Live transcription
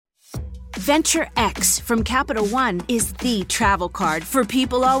Venture X from Capital One is the travel card for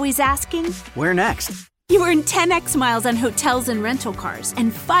people always asking, where next? You earn 10x miles on hotels and rental cars,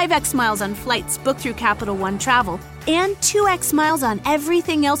 and 5x miles on flights booked through Capital One Travel, and 2x miles on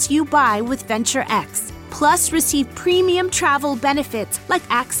everything else you buy with Venture X. Plus, receive premium travel benefits like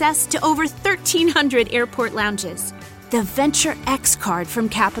access to over 1,300 airport lounges. The Venture X card from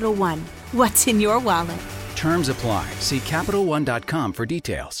Capital One. What's in your wallet? Terms apply. See CapitalOne.com for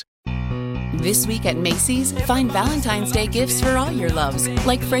details. This week at Macy's, find Valentine's Day gifts for all your loves,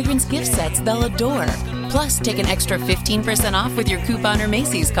 like fragrance gift sets they'll adore. Plus, take an extra 15% off with your coupon or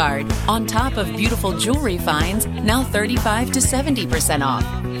Macy's card, on top of beautiful jewelry finds, now 35 to 70% off,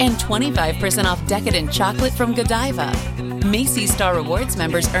 and 25% off decadent chocolate from Godiva. Macy's Star Rewards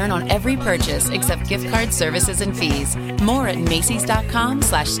members earn on every purchase except gift card services and fees. More at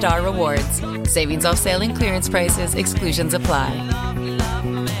Macys.com/Star Rewards. Savings off sale and clearance prices. Exclusions apply.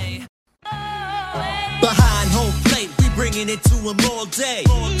 Behind home plate, we bringing it to them all day.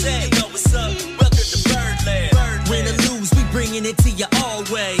 All day. You know what's up? Welcome to Birdland. Win or lose, we bringing it to you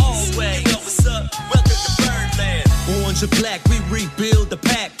always. Always. You know what's up? Welcome to Birdland. Orange or black, we rebuild the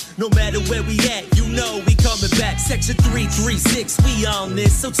pack. No matter where we at, you know we coming back. Section 336, we on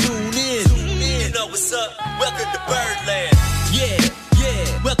this, so tune in. You know what's up? Welcome to Birdland. Yeah,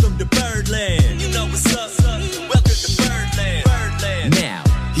 yeah. Welcome to Birdland. You know what's up? Welcome to Birdland. Birdland. Now,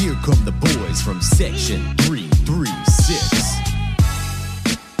 here come the boys from Section 336.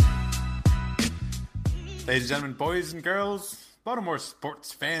 Ladies and gentlemen, boys and girls, Baltimore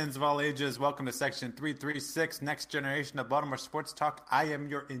sports fans of all ages, welcome to Section 336, next generation of Baltimore sports talk. I am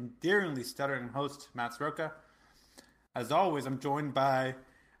your endearingly stuttering host, Matt Sroka. As always, I'm joined by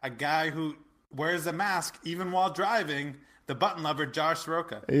a guy who wears a mask even while driving, the button lover, Josh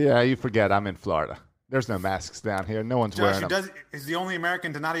Sroka. Yeah, you forget I'm in Florida. There's no masks down here. No one's wearing them. Josh, is the only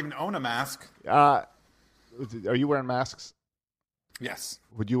American to not even own a mask. Are you wearing masks? Yes.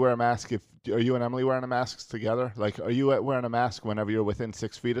 Would you wear a mask are you and Emily wearing a mask together? Like, are you wearing a mask whenever you're within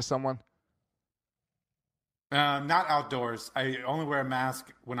 6 feet of someone? Not outdoors. I only wear a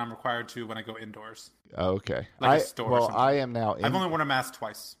mask when I'm required to when I go indoors. Okay. Like a store or something. I am now I've only worn a mask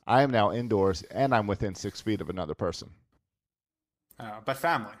twice. I am now indoors, and I'm within 6 feet of another person. But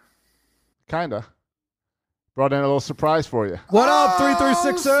family. Kinda. Brought in a little surprise for you. What up,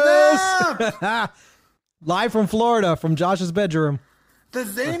 336ers? Live from Florida, from Josh's bedroom. The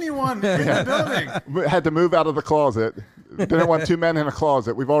zany one in the building. Had to move out of the closet. Didn't want two men in a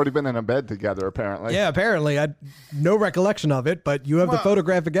closet. We've already been in a bed together, apparently. Yeah, apparently. I no recollection of it, but you have the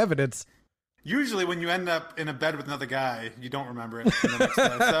photographic evidence. Usually when you end up in a bed with another guy, you don't remember it in the next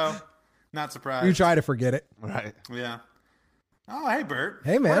day. So, not surprised. You try to forget it. Right. Yeah. Oh, hey, Bert.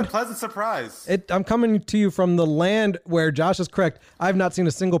 Hey, man. What a pleasant surprise. I'm coming to you from the land where Josh is correct. I've not seen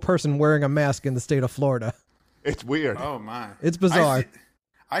a single person wearing a mask in the state of Florida. It's weird. Oh, my. It's bizarre.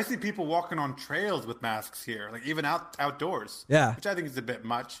 I see people walking on trails with masks here, like even outdoors. Yeah. Which I think is a bit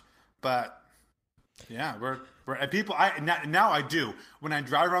much. But, yeah, we're and people, now I do. When I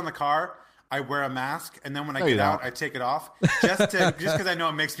drive around the car, I wear a mask, and then when I get out, I take it off just because I know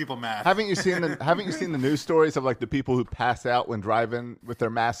it makes people mad. Haven't you seen the news stories of like the people who pass out when driving with their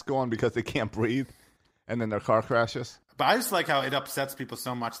mask on because they can't breathe, and then their car crashes? But I just like how it upsets people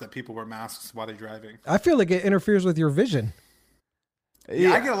so much that people wear masks while they're driving. I feel like it interferes with your vision.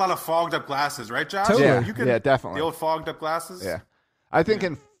 Yeah, I get a lot of fogged up glasses, right, Josh? Totally. Yeah, definitely. The old fogged up glasses. Yeah, I think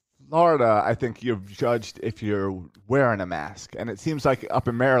in Florida, I think you're judged if you're wearing a mask. And it seems like up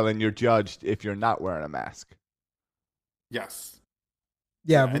in Maryland, you're judged if you're not wearing a mask. Yes.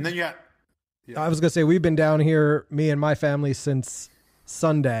 Yeah. And then I was going to say, we've been down here, me and my family, since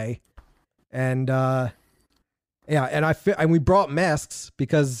Sunday. And, and we brought masks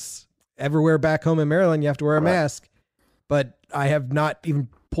because everywhere back home in Maryland, you have to wear a mask. But I have not even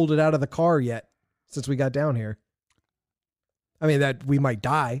pulled it out of the car yet since we got down here. I mean, that we might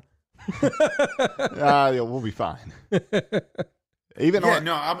die. Yeah, we'll be fine.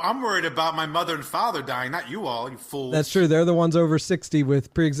 I'm worried about my mother and father dying, not you all, you fools. That's true. They're the ones over 60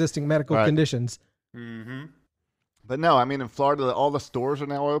 with pre-existing medical conditions. Mm-hmm. But no, I mean, in Florida, all the stores are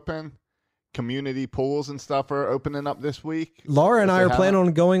now open. Community pools and stuff are opening up this week. Laura and I are planning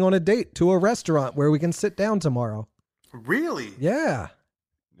on going on a date to a restaurant where we can sit down tomorrow. Really? Yeah.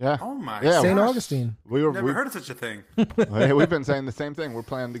 Yeah. Oh my. Yeah. St. Augustine. We've never heard of such a thing. We've been saying the same thing. We're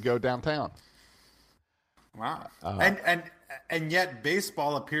planning to go downtown. Wow. And yet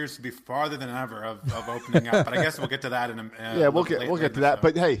baseball appears to be farther than ever of opening up. But I guess we'll get to that in a we'll get to that.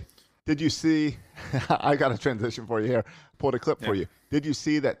 But hey, did you see? I got a transition for you here. Pulled a clip for you. Did you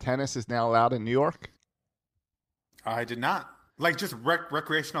see that tennis is now allowed in New York? I did not. Like just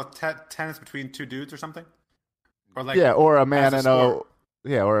recreational tennis between two dudes or something? Or like or a man as and sport?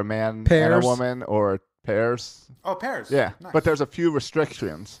 or a man and a Pairs. woman, or pairs. Oh, pairs. Yeah, Nice. but there's a few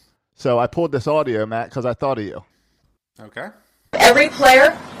restrictions. So I pulled this audio, Matt, because I thought of you. Okay. Every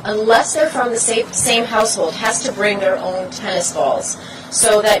player, unless they're from the same household, has to bring their own tennis balls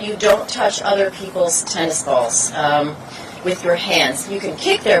so that you don't touch other people's tennis balls with your hands. You can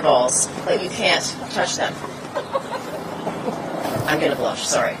kick their balls, but you can't touch them. I'm going to blush,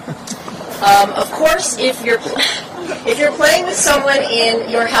 sorry. Of course, if you're playing with someone in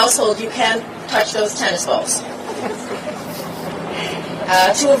your household, you can touch those tennis balls.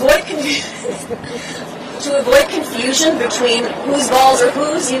 To avoid confusion between whose balls are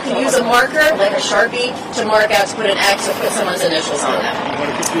whose, you can use a marker, like a Sharpie, to mark out, to put an X or put someone's initials on them.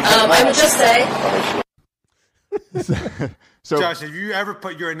 I would just say... So, Josh, have you ever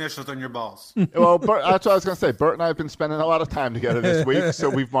put your initials on your balls? well, Bert, that's what I was going to say. Bert and I have been spending a lot of time together this week, so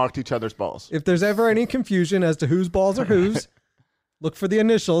we've marked each other's balls. If there's ever any confusion as to whose balls are whose, look for the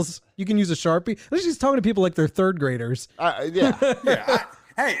initials. You can use a Sharpie. At least he's talking to people like they're third graders. Yeah. Yeah.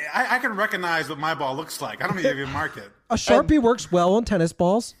 I can recognize what my ball looks like. I don't even mark it. A Sharpie works well on tennis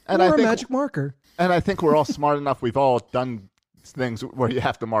balls, and or I a think- magic marker. And I think we're all smart enough. We've all done things where you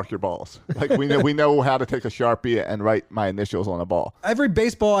have to mark your balls. Like we know how to take a Sharpie and write my initials on a ball. Every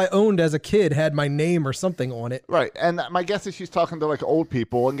baseball I owned as a kid had my name or something on it. Right. And my guess is she's talking to like old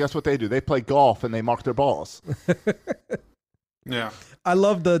people, and guess what they do? They play golf and they mark their balls. Yeah. I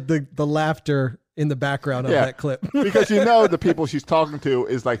love the laughter in the background of that clip. Because the people she's talking to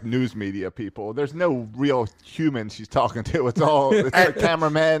is like news media people. There's no real humans she's talking to. It's like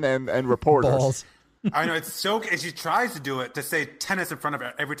cameramen and reporters. Balls. I know, it's so... And she tries to do it to say tennis in front of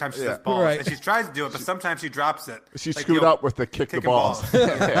her every time she says balls. Right. And she tries to do it, but sometimes she drops it. She Like, screwed up with the kick the kicking balls.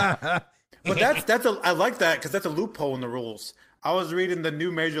 Yeah. But I like that because that's a loophole in the rules. I was reading the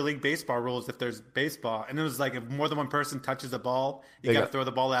new Major League Baseball rules if there's baseball, and it was like if more than one person touches the ball, you got to throw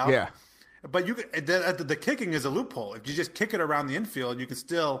the ball out. Yeah. But the kicking is a loophole. If you just kick it around the infield, you can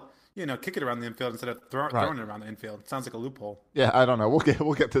still kick it around the infield instead of throwing it around the infield. It sounds like a loophole. Yeah, I don't know.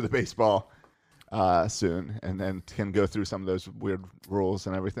 We'll get to the baseball soon, and then can go through some of those weird rules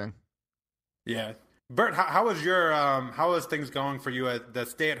and everything. Yeah, Bert, how is things going for you at the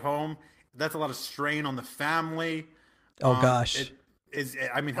stay at home? That's a lot of strain on the family. Oh gosh, how is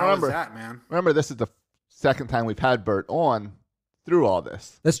that, man? Remember, this is the second time we've had Bert on through all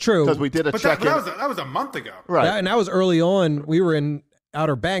this. That's true. Because we did a check-in. That was a month ago. Right. And that was early on. We were in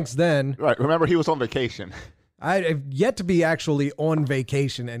Outer Banks then. Right. Remember, he was on vacation. I've yet to be actually on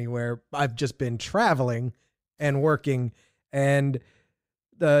vacation anywhere. I've just been traveling and working, and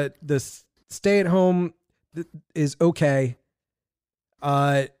the stay at home is okay.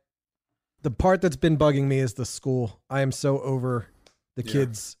 The part that's been bugging me is the school. I am so over the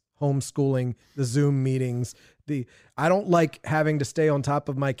kids homeschooling, the Zoom meetings. I don't like having to stay on top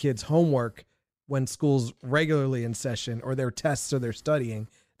of my kids' homework when school's regularly in session or their tests or they're studying.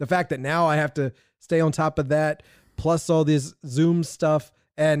 The fact that now I have to stay on top of that, plus all this Zoom stuff,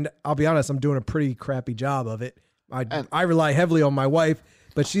 and I'll be honest, I'm doing a pretty crappy job of it. I rely heavily on my wife,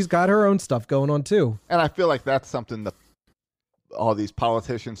 but she's got her own stuff going on too. And I feel like that's something that all these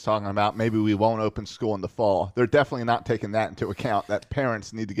politicians talking about, maybe we won't open school in the fall. They're definitely not taking that into account, that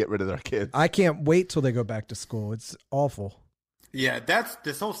parents need to get rid of their kids. I can't wait till they go back to school. It's awful. Yeah, that's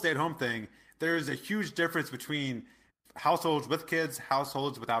this whole stay-at-home thing. There is a huge difference between households with kids,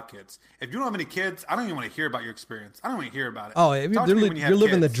 households without kids. If you don't have any kids, I don't even want to hear about your experience. I don't want to hear about it. Oh, Talk to me when you have you're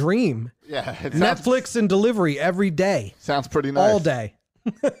living the kids. dream. Yeah. Netflix and delivery every day. Sounds pretty nice. All day.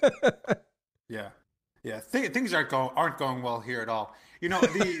 Yeah. Yeah, things aren't going well here at all. All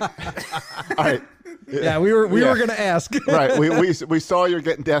right. Yeah, we were going to ask. Right. We saw you're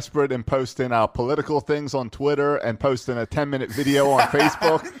getting desperate and posting political things on Twitter and posting a 10-minute video on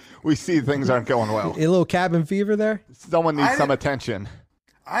Facebook. We see things aren't going well. A little cabin fever there. Someone needs some attention.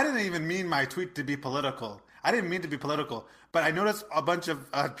 I didn't even mean my tweet to be political. I didn't mean to be political, but I noticed a bunch of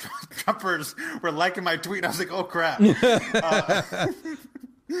Trumpers were liking my tweet. And I was like, oh, crap.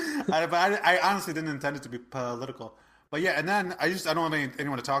 I honestly didn't intend it to be political. But yeah, and then I don't have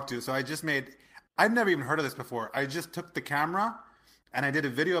anyone to talk to. So I've never even heard of this before. I just took the camera and I did a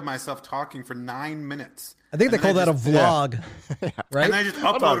video of myself talking for 9 minutes. I think they call that a vlog, right? And I just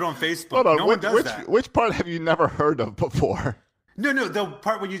uploaded it on Facebook. Hold on. No one does that. Which part have you never heard of before? No, the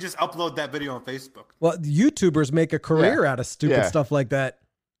part where you just upload that video on Facebook. Well, YouTubers make a career out of stupid stuff like that.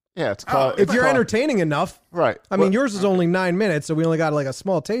 Yeah, it's called. If you're entertaining enough, right? I mean, yours is only 9 minutes, so we only got like a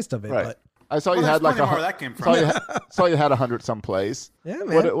small taste of it. Right. But I saw you had like more where that came from. saw you had 100 some plays. Yeah,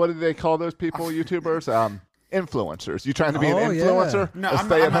 man. What did they call those people? YouTubers? influencers. You trying to be an Oh, yeah. influencer? No, a I'm not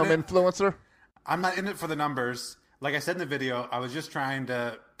stay-at-home in- influencer? I'm not in it for the numbers. Like I said in the video, I was just trying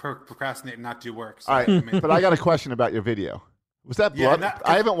to procrastinate and not do work. So All right, but I got a question about your video. Was that Yeah, blood?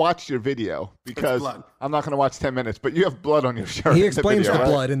 I haven't watched your video because blood. I'm not going to watch 10 minutes, but you have blood on your shirt. He in explains the the video,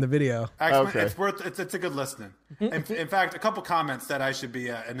 right? blood in the video. Actually, Okay. it's worth. It's a good listening. In fact, a couple comments that I should be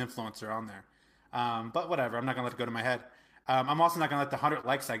an influencer on there. But whatever, I'm not gonna let it go to my head. I'm also not gonna let the 100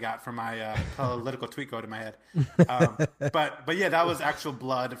 likes I got from my political tweet go to my head. But yeah, that was actual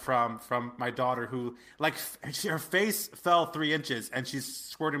blood from my daughter who her face fell 3 inches and she's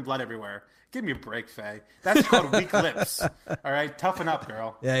squirting blood everywhere. Give me a break, Faye. That's called weak lips. All right, toughen up,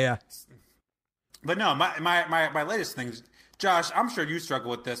 girl. Yeah. But no, my latest things, Josh, I'm sure you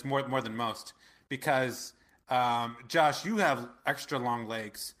struggle with this more than most because, Josh, you have extra long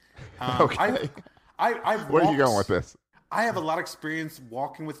legs. Okay. Where are you going with this? I have a lot of experience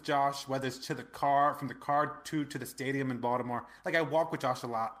walking with Josh, whether it's to the car, from the car to the stadium in Baltimore. Like I walk with Josh a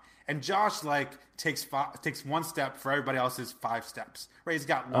lot, and Josh takes 1 step for everybody else's 5 steps. Right? He's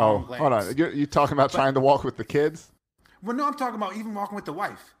got long legs. Hold on. You talking about trying to walk with the kids? Well, no, I'm talking about even walking with the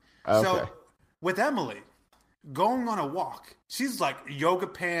wife. Okay. So with Emily, going on a walk, she's like yoga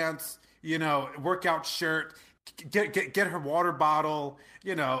pants, workout shirt, get her water bottle,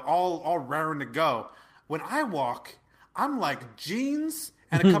 all raring to go. When I walk, I'm like jeans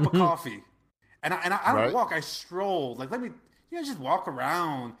and a cup of coffee, and I don't Right. walk. I stroll. Like let me just walk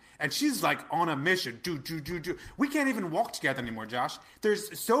around. And she's like on a mission. Do. We can't even walk together anymore, Josh.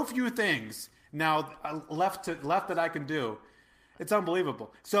 There's so few things now left that I can do. It's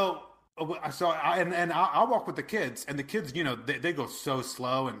unbelievable. So I'll walk with the kids, and the kids, they go so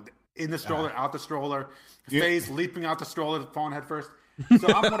slow and in the stroller, out the stroller, Faye's leaping out the stroller, falling head first. So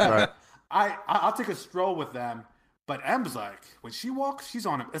I'm whatever. Right. I'll take a stroll with them. But Em's like, when she walks, she's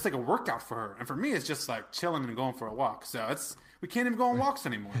on it's like a workout for her. And for me, it's just like chilling and going for a walk. So we can't even go on walks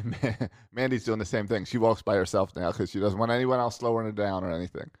anymore. Mandy's doing the same thing. She walks by herself now because she doesn't want anyone else slowing her down or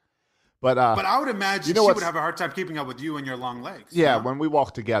anything. But I would imagine she what's- would have a hard time keeping up with you and your long legs. yeah, you know? when we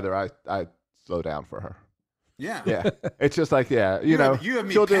walk together, I slow down for her. Yeah. Yeah, it's just like, you know, You have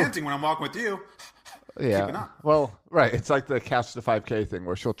me she'll do- panting when I'm walking with you. Keeping Yeah. up. Well, right. It's like the Catch the 5K thing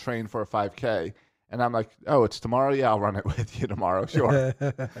where she'll train for a 5K. And I'm like, oh, it's tomorrow? Yeah, I'll run it with you tomorrow. Sure.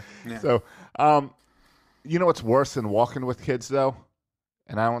 Yeah. So, you know what's worse than walking with kids, though?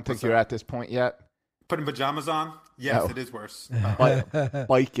 And I don't think What's you're that? at this point yet. Putting pajamas on? Yes, No. it is worse.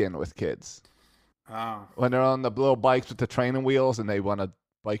 Biking with kids. Oh. When they're on the little bikes with the training wheels and they want to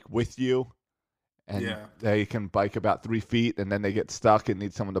bike with you. And Yeah. they can bike about 3 feet and then they get stuck and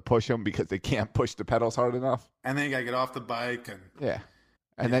need someone to push them because they can't push the pedals hard enough. And then you got to get off the bike. And Yeah.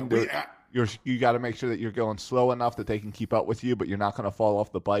 And Yeah, then you got to make sure that you're going slow enough that they can keep up with you, but you're not going to fall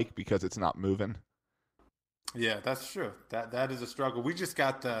off the bike because it's not moving. yeah, that's true. That is a struggle. We just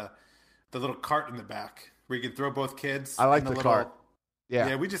got the little cart in the back where you can throw both kids. I like in the little, cart. Yeah.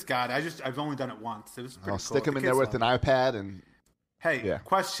 Yeah, we just got it. I've only done it once. It was pretty I'll cool. stick them The in there kids with an love it. iPad and Hey, Yeah.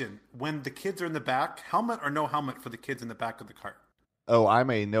 question. When the kids are in the back, helmet or no helmet for the kids in the back of the cart? oh, I'm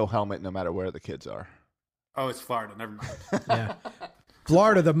a no helmet no matter where the kids are. Oh, it's Florida. Never mind. Yeah.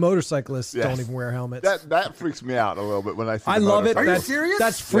 Florida, the motorcyclists Yes. don't even wear helmets. That freaks me out a little bit when I see I the love it. Are you That's, serious?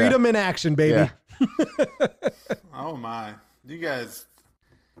 That's freedom in action, baby. Yeah. Oh, my. You guys.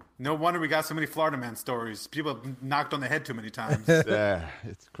 No wonder we got so many Florida man stories. People have knocked on the head too many times. Yeah,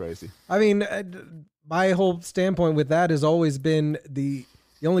 it's crazy. I mean, my whole standpoint with that has always been the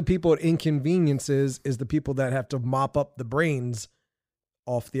only people it inconveniences is the people that have to mop up the brains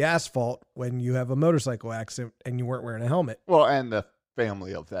off the asphalt when you have a motorcycle accident and you weren't wearing a helmet. Well, and the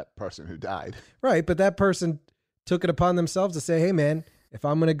family of that person who died. Right. But that person took it upon themselves to say, hey, man, if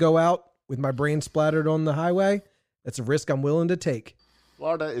I'm going to go out with my brain splattered on the highway, that's a risk I'm willing to take.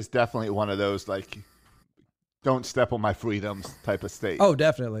 Florida is definitely one of those, like, don't step on my freedoms type of state. Oh,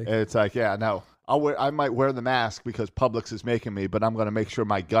 definitely. It's like, yeah, no. I might wear the mask because Publix is making me, but I'm going to make sure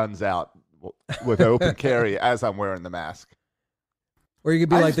my gun's out with open carry as I'm wearing the mask. Or you could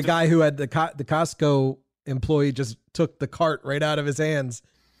be I like just the guy who had the Costco employee just took the cart right out of his hands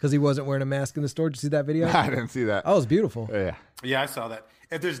because he wasn't wearing a mask in the store. Did you see that video? I didn't see that. That was beautiful. Yeah. Yeah, I saw that.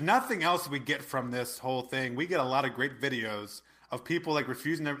 If there's nothing else we get from this whole thing, we get a lot of great videos of people like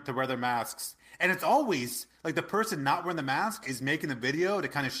refusing to wear their masks. And it's always like the person not wearing the mask is making the video to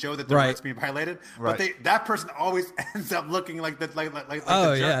kind of show that their Right. rights being violated. Right. But that person always ends up looking like the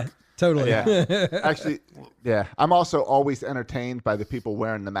Oh, the jerk. yeah. Totally. Yeah. Actually, yeah. I'm also always entertained by the people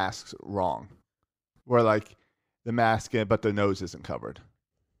wearing the masks wrong. Where, like, the mask, but their nose isn't covered.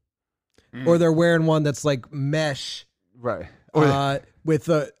 Or they're wearing one that's like mesh. Right. with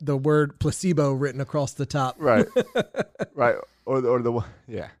the word placebo written across the top. Right. Right. Or the one,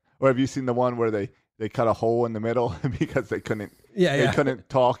 yeah. Or have you seen the one where they cut a hole in the middle because they couldn't couldn't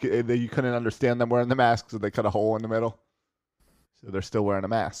talk, you couldn't understand them wearing the mask, so they cut a hole in the middle. So they're still wearing a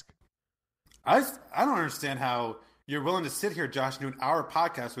mask. I don't understand how you're willing to sit here, Josh, and do an hour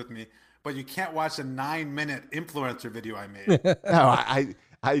podcast with me, but you can't watch a 9-minute influencer video I made. No,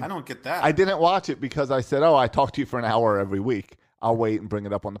 I don't get that. I didn't watch it because I said, I talk to you for an hour every week. I'll wait and bring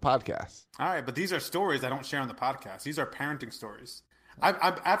it up on the podcast. All right, but these are stories I don't share on the podcast. These are parenting stories.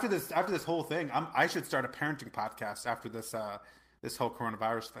 After this whole thing, I should start a parenting podcast after this this whole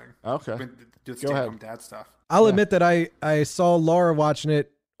coronavirus thing. Okay, do the stay-at-home dad stuff. I'll admit that I saw Laura watching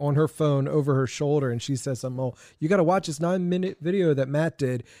it on her phone over her shoulder, and she said something, "Oh, you got to watch this 9-minute video that Matt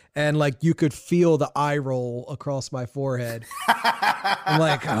did," and like you could feel the eye roll across my forehead. I'm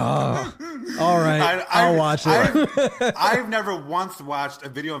like, oh, all right, I'll watch it. I've never once watched a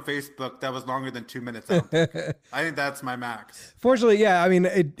video on Facebook that was longer than 2 minutes. I think that's my max. Fortunately, yeah, I mean,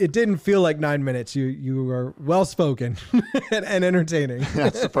 it didn't feel like 9 minutes. You were well spoken and entertaining.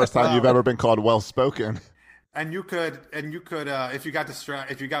 That's the first time you've ever been called well spoken. And you could, if you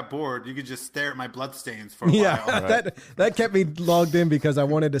got bored, you could just stare at my bloodstains for a while. Right? that kept me logged in because I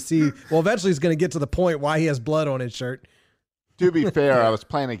wanted to see. Well, eventually, he's going to get to the point why he has blood on his shirt. To be fair, I was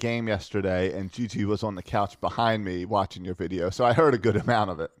playing a game yesterday, and Gigi was on the couch behind me watching your video, so I heard a good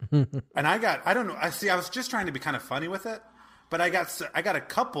amount of it. And I don't know. I was just trying to be kind of funny with it, but I got a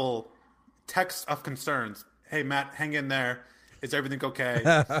couple texts of concerns. Hey, Matt, hang in there. Is everything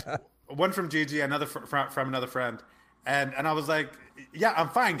okay? One from Gigi, another from another friend, and I was like, "Yeah, I'm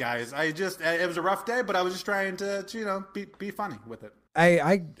fine, guys. It was a rough day, but I was just trying to be funny with it."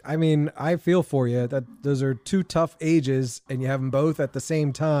 I mean, I feel for you. That those are two tough ages, and you have them both at the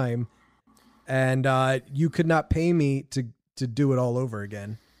same time, and you could not pay me to do it all over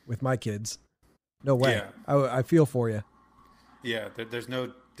again with my kids. No way. Yeah. I feel for you. Yeah, there's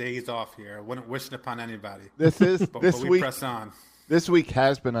no days off here. I wouldn't wish it upon anybody. This we week. Press on. This week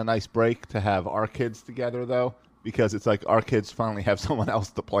has been a nice break to have our kids together, though, because it's like our kids finally have someone else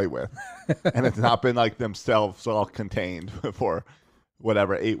to play with. And it's not been like themselves all contained for,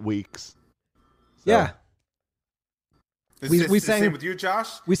 8 weeks. So. Yeah. We sang the same with you, Josh?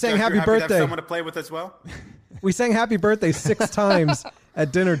 We sang Josh, happy you're birthday. To have someone to play with as well? We sang happy birthday 6 times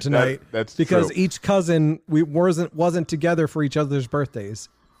at dinner tonight. That's because true. each cousin wasn't together for each other's birthdays.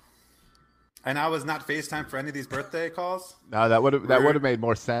 And I was not FaceTime for any of these birthday calls? No, that would have made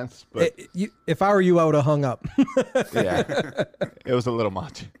more sense. But if I were you, I would have hung up. Yeah, it was a little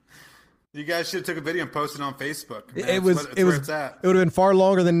much. You guys should have took a video and posted it on Facebook. Man, It would have been far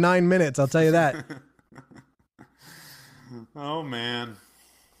longer than 9 minutes. I'll tell you that. Oh man.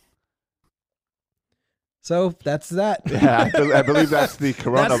 So that's that. Yeah, I believe that's the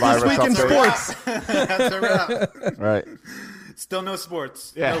coronavirus. That's this week in update. sports. That's a wrap. Right. Still no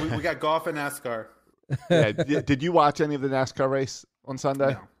sports. Yeah. No, we got golf and NASCAR. Yeah. Did you watch any of the NASCAR race on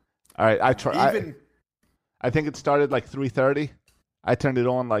Sunday? No. All right. I tried. Even I think it started like 3:30. I turned it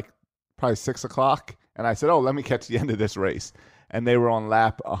on like probably 6 o'clock, and I said, "Oh, let me catch the end of this race." And they were on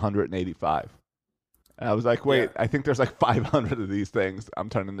lap 185. And I was like, "Wait, I think there's like 500 of these things. I'm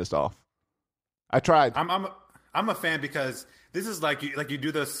turning this off." I tried. I'm a fan because this is like you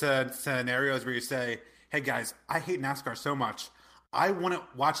do those scenarios where you say, "Hey guys, I hate NASCAR so much. I want to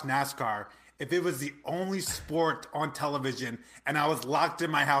watch NASCAR if it was the only sport on television and I was locked in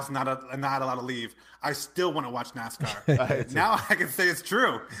my house and not allowed to leave. I still want to watch NASCAR." Now I can say it's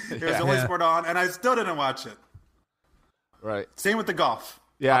true. It was the only sport on, and I still didn't watch it. Right. Same with the golf.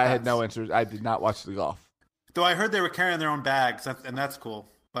 Yeah, I had no interest. I did not watch the golf. Though I heard they were carrying their own bags, and that's cool.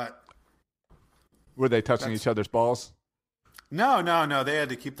 But were they touching each other's balls? No. They had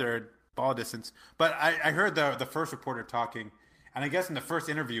to keep their ball distance. But I heard the first reporter talking, and I guess in the first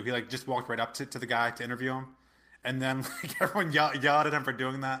interview, he just walked right up to the guy to interview him, and then everyone yelled at him for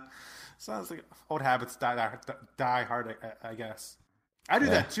doing that. So it's like old habits die hard, I guess. I do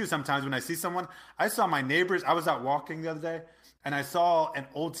that too sometimes when I see someone. I saw my neighbors. I was out walking the other day, and I saw an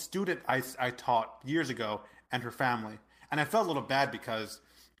old student I taught years ago and her family, and I felt a little bad because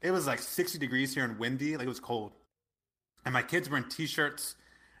it was like 60 degrees here and windy, like it was cold, and my kids were in t-shirts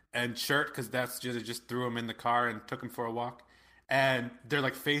and shirt because that's just threw them in the car and took them for a walk, and their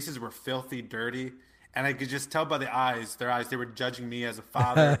faces were filthy, dirty, and I could just tell by their eyes they were judging me as a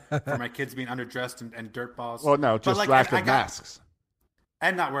father for my kids being underdressed and dirtballs. Well, no, just lack of masks.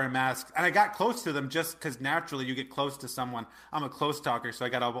 And not wearing masks. And I got close to them just because naturally you get close to someone. I'm a close talker, so I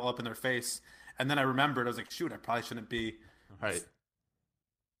got all up in their face. And then I remembered, I was like, shoot, I probably shouldn't be. Right.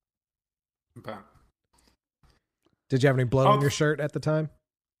 But Did you have any blood on your shirt at the time?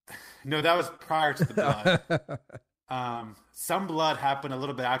 No, that was prior to the blood. Some blood happened a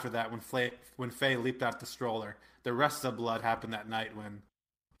little bit after that when Faye leaped out the stroller. The rest of the blood happened that night when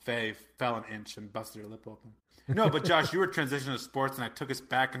Faye fell an inch and busted her lip open. No, but Josh, you were transitioning to sports, and I took us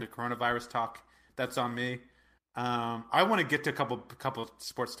back into coronavirus talk. That's on me. I want to get to a couple of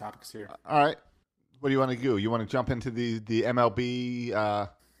sports topics here. All right. What do you want to do? You want to jump into the MLB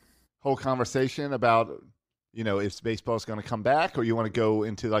whole conversation about, if baseball is going to come back, or you want to go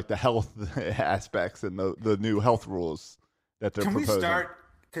into like the health aspects and the new health rules that they're proposing? Can we start?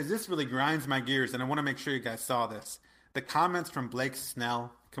 Because this really grinds my gears, and I want to make sure you guys saw this. The comments from Blake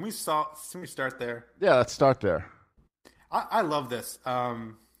Snell. Can we start there? Yeah, let's start there. I love this.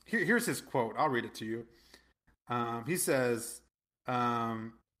 Here's his quote. I'll read it to you. He says,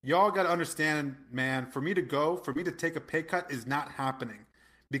 y'all got to understand, man, for me to take a pay cut is not happening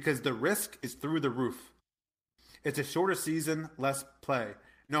because the risk is through the roof. It's a shorter season, less play.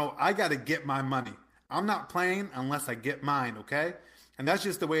 No, I got to get my money. I'm not playing unless I get mine, okay? And that's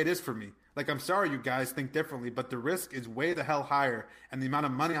just the way it is for me. Like, I'm sorry you guys think differently, but the risk is way the hell higher, and the amount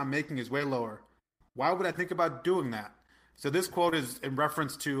of money I'm making is way lower. Why would I think about doing that? So this quote is in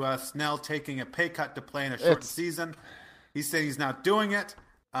reference to Snell taking a pay cut to play in a short season. He's saying he's not doing it.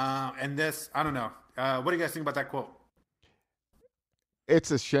 And this, I don't know. What do you guys think about that quote?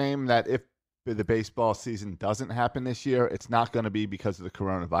 It's a shame that if the baseball season doesn't happen this year, it's not going to be because of the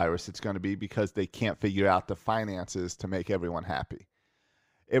coronavirus. It's going to be because they can't figure out the finances to make everyone happy.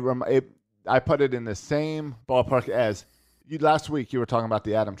 I put it in the same ballpark as last week. You were talking about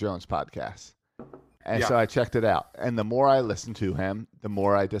the Adam Jones podcast. And so I checked it out. And the more I listen to him, the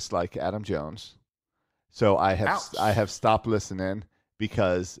more I dislike Adam Jones. So I have stopped listening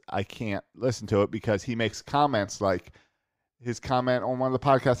because I can't listen to it because he makes comments like his comment on one of the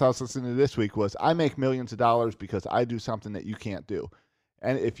podcasts I was listening to this week was, I make millions of dollars because I do something that you can't do.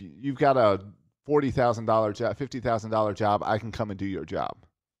 And if you've got a $40,000 job, $50,000 job, I can come and do your job.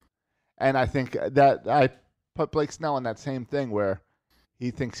 And I think that I put Blake Snell in that same thing where he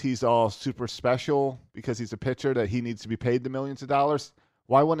thinks he's all super special because he's a pitcher that he needs to be paid the millions of dollars.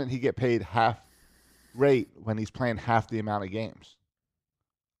 Why wouldn't he get paid half rate when he's playing half the amount of games?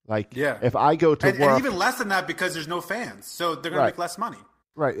 Like, if I go to work... And even less than that because there's no fans, so they're going to make less money.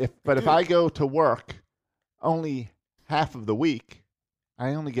 Right. If I go to work only half of the week,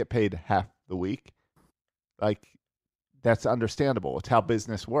 I only get paid half the week. Like, that's understandable. It's how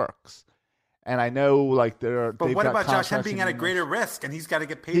business works. And I know, like, But what about Josh Hemp being at a greater risk, and he's got to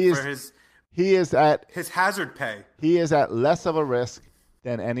get paid for his hazard pay? He is at less of a risk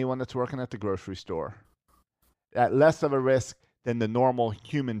than anyone that's working at the grocery store. At less of a risk than the normal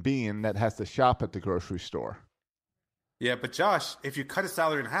human being that has to shop at the grocery store. Yeah, but Josh, if you cut his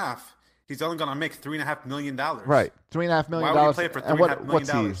salary in half, he's only going to make $3.5 million. Right, $3.5 million. Why would he play for $3.5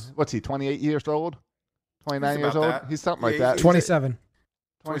 million? What's he? 28 years old? 29 years old? That. He's something like that. 27.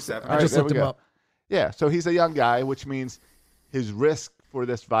 27. I just looked him up. Yeah, so he's a young guy, which means his risk for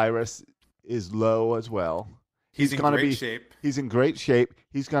this virus is low as well. He's in great shape. He's in great shape.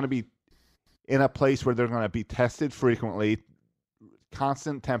 He's going to be in a place where they're going to be tested frequently,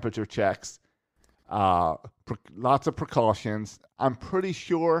 constant temperature checks, lots of precautions. I'm pretty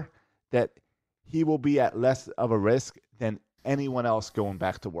sure that he will be at less of a risk than anyone else going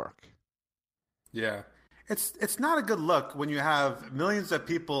back to work. Yeah. It's not a good look when you have millions of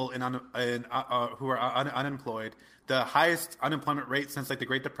people who are unemployed, the highest unemployment rate since like the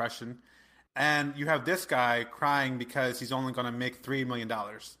Great Depression, and you have this guy crying because he's only going to make $3 million.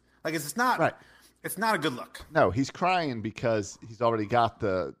 Like it's not right. It's not a good look. No, he's crying because he's already got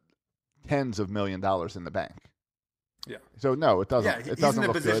the tens of $1 million in the bank. Yeah. So no, it doesn't. Yeah, it doesn't he's in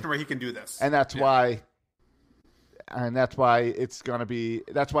a position good. where he can do this, and that's why. And that's why it's going to be.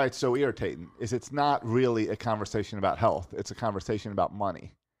 That's why it's so irritating. It's not really a conversation about health. It's a conversation about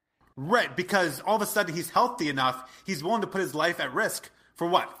money. Right, because all of a sudden he's healthy enough. He's willing to put his life at risk for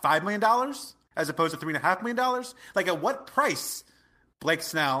what, $5 million as opposed to $3.5 million. Like at what price, Blake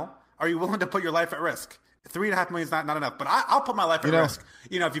Snell, are you willing to put your life at risk? $3.5 million is not enough, but I'll put my life at risk.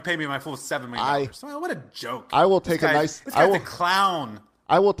 If you pay me my full $7 million. What a joke! I will take This guy's a clown.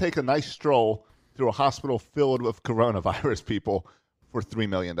 I will take a nice stroll through a hospital filled with coronavirus people for $3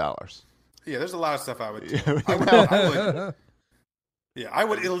 million. Yeah, there's a lot of stuff I would do. I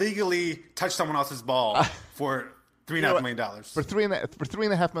would illegally touch someone else's ball for $3.5 million. For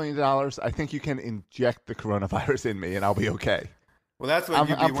 $3.5 million, I think you can inject the coronavirus in me, and I'll be okay. Well, that's what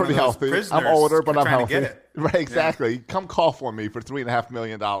I'm pretty healthy. I'm older, but I'm healthy. Right, exactly. Yeah. Come call for me for $3.5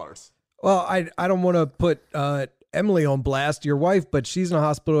 million. Well, I don't want to put Emily on blast, your wife, but she's in a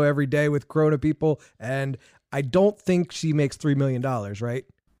hospital every day with corona people, and I don't think she makes $3 million, right?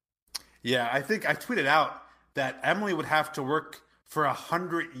 Yeah, I think I tweeted out that Emily would have to work for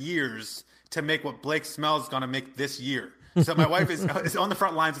 100 years to make what Blake Snell's going to make this year. So my wife is on the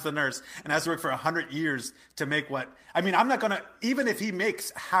front lines as a nurse and has to work for 100 years to make what, I mean, I'm not going to, even if he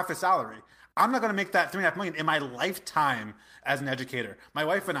makes half a salary, I'm not going to make that $3.5 million in my lifetime as an educator. My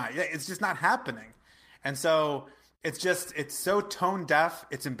wife and I, it's just not happening. And so it's so tone deaf.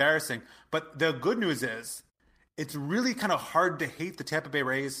 It's embarrassing. But the good news is it's really kind of hard to hate the Tampa Bay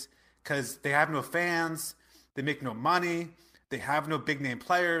Rays because they have no fans. They make no money. They have no big name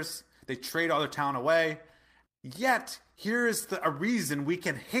players. They trade all their talent away. Yet, here's a reason we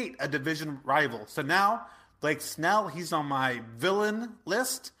can hate a division rival. So now, Blake Snell, he's on my villain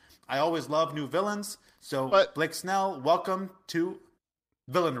list. I always love new villains. So, Blake Snell, welcome to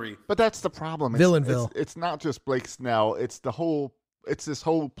villainry. But that's the problem. Villainville. It's not just Blake Snell. It's this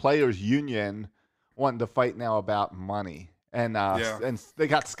whole players union wanting to fight now about money. And they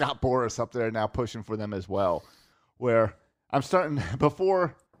got Scott Boras up there now pushing for them as well. Where I'm starting,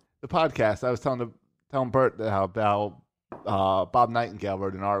 before the podcast, I was telling Bert how Bob Nightingale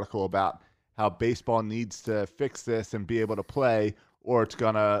wrote an article about how baseball needs to fix this and be able to play, or it's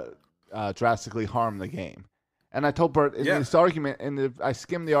going to drastically harm the game. And I told Bert in this argument, and I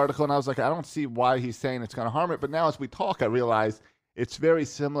skimmed the article, and I was like, I don't see why he's saying it's going to harm it. But now as we talk, I realize it's very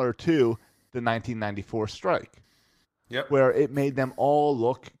similar to the 1994 strike, where it made them all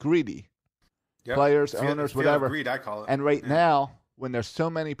look greedy. Players, owners, whatever. Greed, I call it. And right now, when there's so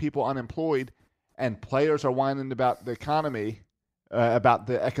many people unemployed and players are whining about the economy, about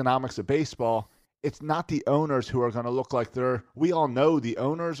the economics of baseball, it's not the owners who are going to look like we all know the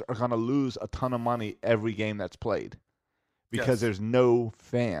owners are going to lose a ton of money every game that's played because there's no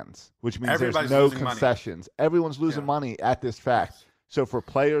fans, which means there's no concessions. Money. Everyone's losing money at this fact. So for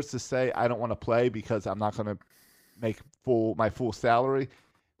players to say, I don't want to play because I'm not going to make my full salary,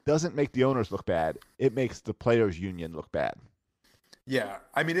 doesn't make the owners look bad. It makes the players union look bad. Yeah.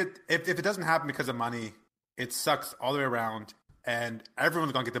 I mean, if it doesn't happen because of money, it sucks all the way around, and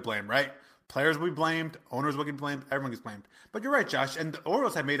everyone's going to get the blame, right? Players will be blamed, owners will get blamed, everyone gets blamed. But you're right, Josh, and the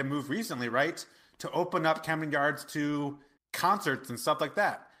Orioles have made a move recently, right, to open up Camden Yards to concerts and stuff like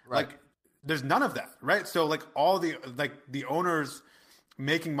that. Right. Like, there's none of that, right? So, like, all the owners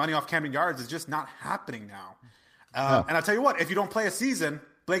making money off Camden Yards is just not happening now. And I'll tell you what, if you don't play a season,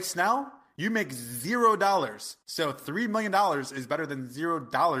 Blake Snell, you make $0. So $3 million is better than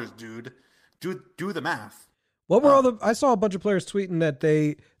 $0, dude. Do the math. What were I saw a bunch of players tweeting that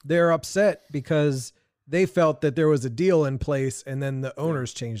they're upset because they felt that there was a deal in place and then the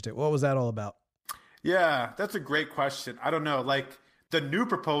owners changed it. What was that all about? Yeah, that's a great question. I don't know. Like, the new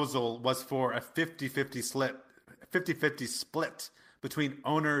proposal was for a 50-50 split between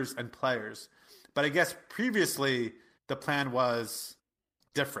owners and players. But I guess previously the plan was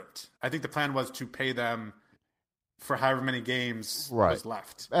different. I think the plan was to pay them for however many games was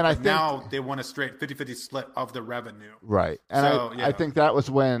left. And I think now they want a straight 50-50 split of the revenue. Right. And so, I think that was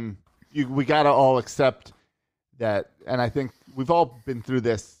when we got to all accept that. And I think we've all been through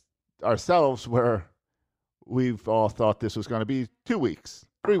this ourselves where we've all thought this was going to be 2 weeks,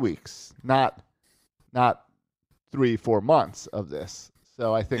 3 weeks, not 3-4 months of this.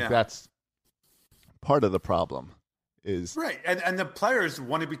 So I think that's part of the problem is right. And the players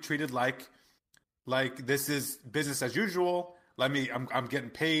want to be treated like this is business as usual. I'm getting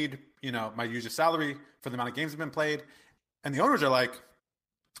paid, my usual salary for the amount of games that have been played. And the owners are like,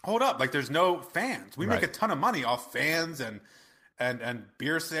 hold up, like there's no fans. We make a ton of money off fans and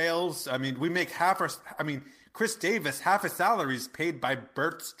beer sales. I mean, we make Chris Davis, half his salary is paid by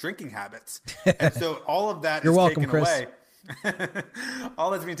Bert's drinking habits. And so all of that is taken away. All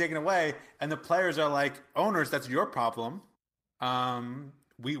that's being taken away. And the players are like, owners, that's your problem.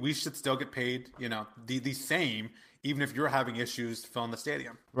 We should still get paid, the same, even if you're having issues filling the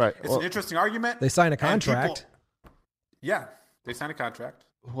stadium. Right. It's an interesting argument. They sign a contract. They sign a contract.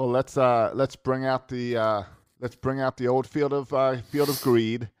 Well, let's bring out the old field of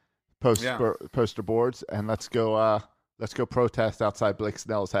greed poster boards, and let's go protest outside Blake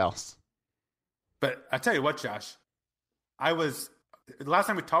Snell's house. But I tell you what, Josh, the last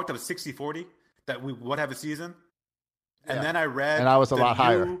time we talked, it was 60-40 that we would have a season. And then I read and I was a lot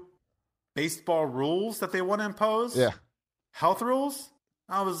higher. Baseball rules that they want to impose. Yeah. Health rules.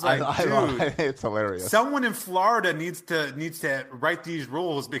 I was like, dude, it's hilarious. Someone in Florida needs to write these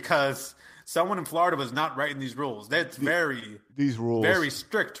rules because someone in Florida was not writing these rules. That's these rules very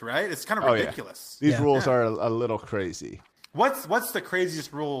strict, right? It's kind of ridiculous. These rules are a little crazy. What's the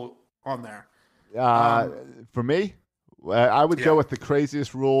craziest rule on there? For me, I would go with the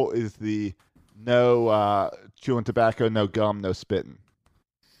craziest rule is the no chewing tobacco, no gum, no spitting.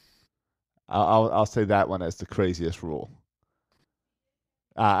 I'll say that one as the craziest rule.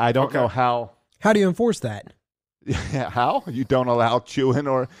 I don't know how. How do you enforce that? Yeah, how? You don't allow chewing,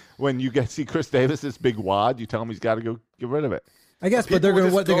 or when you see Chris Davis, this big wad, you tell him he's got to go get rid of it. I guess, but they're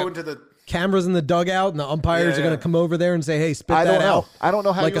going to go into the cameras in the dugout, and the umpires are going to come over there and say, "Hey, spit that out." I don't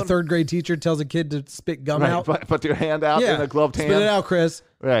know how. Like a third grade teacher tells a kid to spit gum out. Put your hand out in a gloved hand. Spit it out, Chris.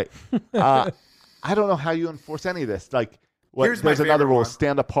 Right. I don't know how you enforce any of this. Like, there's another rule: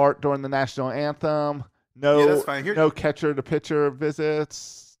 stand apart during the national anthem. No, that's fine. No catcher to pitcher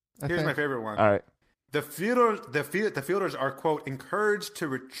visits. Here's my favorite one. All right. The fielders are, quote, encouraged to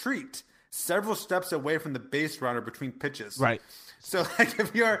retreat several steps away from the base runner between pitches. Right. So, like,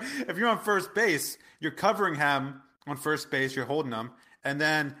 if you're on first base, you're covering him on first base, you're holding him, and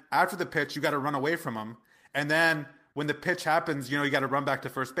then after the pitch, you got to run away from him, and then when the pitch happens, you got to run back to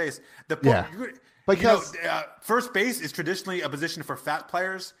first base. Because first base is traditionally a position for fat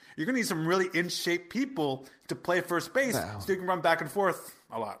players. You're going to need some really in shape people to play first base, so you can run back and forth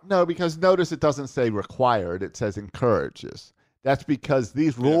a lot. No, because notice it doesn't say required; it says encourages. That's because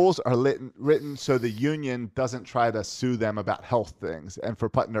these rules are written so the union doesn't try to sue them about health things and for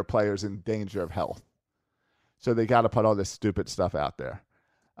putting their players in danger of health. So they got to put all this stupid stuff out there.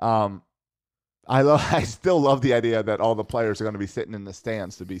 I still love the idea that all the players are going to be sitting in the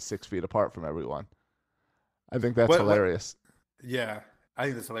stands to be 6 feet apart from everyone. I think that's hilarious. Yeah, I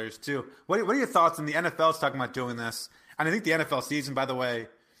think that's hilarious too. What are your thoughts on the NFL's talking about doing this? And I think the NFL season, by the way,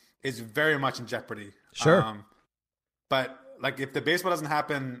 is very much in jeopardy. Sure. But like, if the baseball doesn't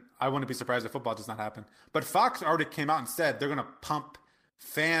happen, I wouldn't be surprised if football does not happen. But Fox already came out and said they're going to pump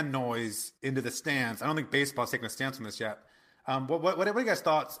fan noise into the stands. I don't think baseball's taking a stance on this yet. What are you guys'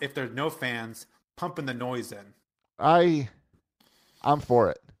 thoughts if there's no fans pumping the noise in? I'm for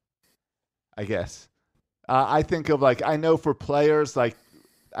it, I guess. I think of, like, I know for players, like,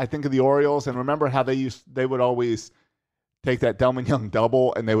 I think of the Orioles, and remember how they would always take that Delman Young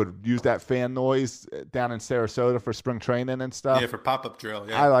double, and they would use that fan noise down in Sarasota for spring training and stuff. Yeah, for pop-up drill.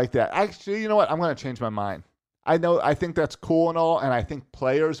 Yeah, I like that. Actually, you know what? I'm going to change my mind. I think that's cool and all, and I think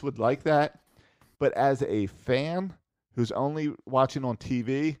players would like that. But as a fan who's only watching on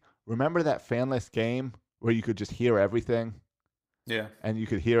TV, remember that fanless game where you could just hear everything? Yeah. And you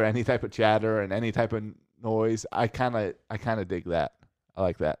could hear any type of chatter and any type of noise. I kind of dig that. I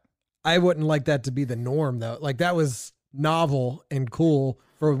like that. I wouldn't like that to be the norm, though. Like, that was novel and cool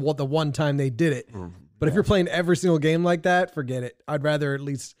for the one time they did it. But if you're playing every single game like that, forget it. I'd rather at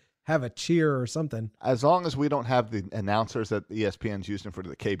least have a cheer or something. As long as we don't have the announcers that ESPN's using for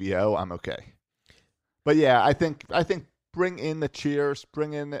the KBO, I'm okay. But yeah, I think bring in the cheers,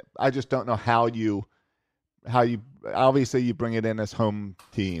 I just don't know how you obviously you bring it in as home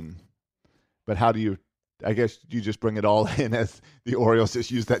team, but how do you, I guess you just bring it all in as the Orioles just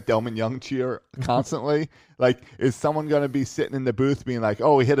use that Delman Young cheer constantly. Like, is someone going to be sitting in the booth being like,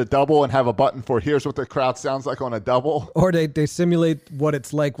 oh, we hit a double and have a button for here's what the crowd sounds like on a double? Or they simulate what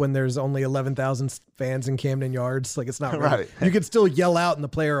it's like when there's only 11,000 fans in Camden Yards. Like, it's not right. You can still yell out and the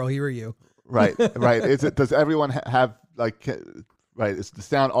player will hear you. Right. Does everyone have, like, right, is the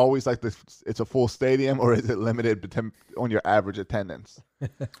sound always like this? It's a full stadium, or is it limited on your average attendance?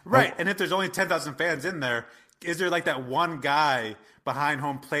 Right, and if there's only 10,000 fans in there, is there like that one guy behind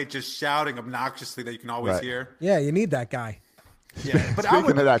home plate just shouting obnoxiously that you can always hear? Yeah, you need that guy. Yeah, but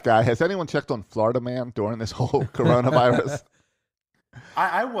Speaking of that guy, has anyone checked on Florida Man during this whole coronavirus?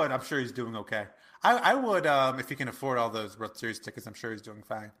 I would. I'm sure he's doing okay. I would, if he can afford all those World Series tickets, I'm sure he's doing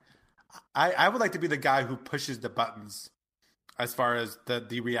fine. I would like to be the guy who pushes the buttons as far as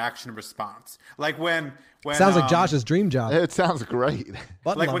the reaction and response. Like when sounds like Josh's dream job. It sounds great.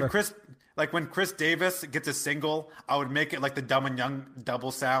 When Chris Davis gets a single, I would make it like the Delman Young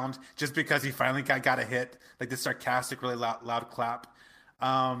double sound, just because he finally got a hit, like this sarcastic, really loud clap.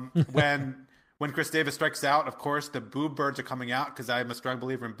 When Chris Davis strikes out, of course, the boo birds are coming out because I'm a strong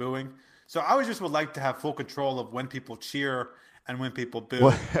believer in booing. So I would like to have full control of when people cheer and when people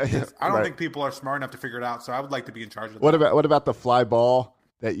boo. I don't think people are smart enough to figure it out, so I would like to be in charge of that. What about the fly ball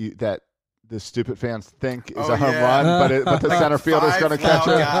that the stupid fans think is a home run, but the center fielder's going to catch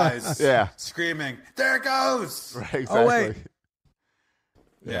it? Guys screaming, there it goes! Right, exactly. Oh, wait.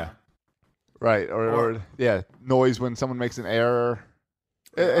 Yeah. Right, or noise when someone makes an error.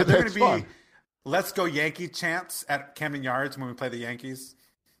 Are there going to be "Let's Go Yankee" chants at Camden Yards when we play the Yankees?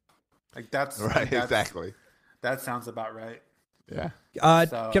 Like, that's right, exactly. That sounds about right. Yeah.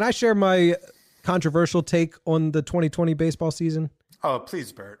 Can I share my controversial take on the 2020 baseball season? Oh,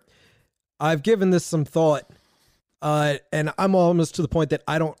 please, Bert. I've given this some thought, and I'm almost to the point that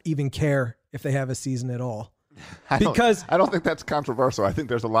I don't even care if they have a season at all. I don't think that's controversial. I think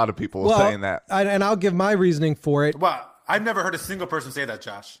there's a lot of people saying that. And I'll give my reasoning for it. Well, I've never heard a single person say that,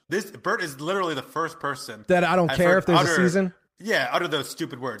 Josh. Bert is literally the first person that I don't care if there's a season. Yeah, utter those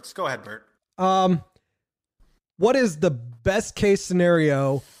stupid words. Go ahead, Bert. What is the best case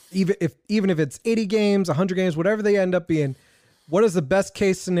scenario, even if it's 80 games, 100 games, whatever they end up being, what is the best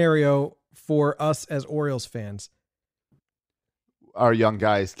case scenario for us as Orioles fans? Our young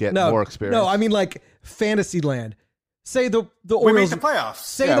guys get more experience. No, I mean like fantasy land. Say the we Orioles make the playoffs.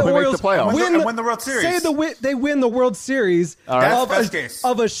 Say the Orioles win the World Series. Say they win the World Series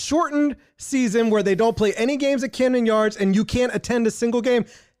of a shortened season where they don't play any games at Camden Yards and you can't attend a single game.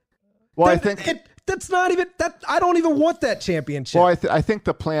 Well, I think that's not even that. I don't even want that championship. Well, I think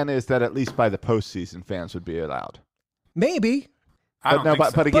the plan is that at least by the postseason, fans would be allowed. Maybe.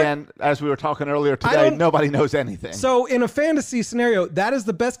 But again, as we were talking earlier today, nobody knows anything. So in a fantasy scenario, that is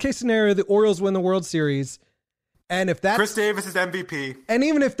the best case scenario. The Orioles win the World Series. And if that Chris Davis is MVP. And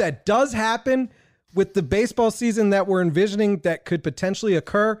even if that does happen with the baseball season that we're envisioning that could potentially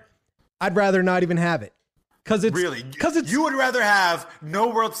occur, I'd rather not even have it. Because you would rather have no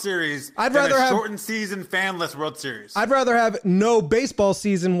World Series than a shortened season, fanless World Series. I'd rather have no baseball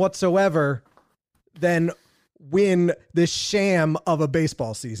season whatsoever than win this sham of a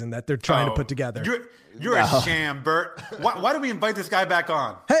baseball season that they're trying to put together. You're a sham, Bert. Why do we invite this guy back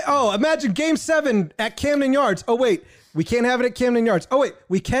on? Hey, imagine Game 7 at Camden Yards. Oh, wait, we can't have it at Camden Yards. Oh, wait,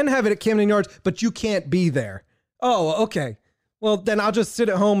 we can have it at Camden Yards, but you can't be there. Oh, okay. Well, then I'll just sit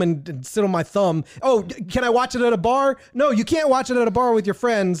at home and sit on my thumb. Oh, can I watch it at a bar? No, you can't watch it at a bar with your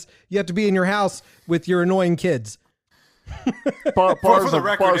friends. You have to be in your house with your annoying kids. For the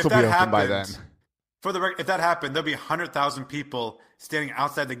record, if that happened by then. If that happened, there'll be 100,000 people standing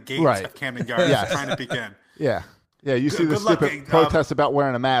outside the gates of Camden Yards trying to begin. Yeah. Yeah, you see the stupid protests about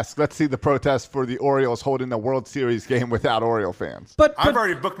wearing a mask. Let's see the protest for the Orioles holding the World Series game without Oriole fans. But I've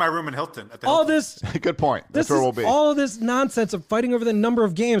already booked my room in Hilton. Good point. That's where we'll be. All of this nonsense of fighting over the number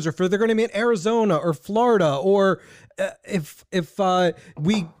of games, or if they're going to be in Arizona or Florida, or if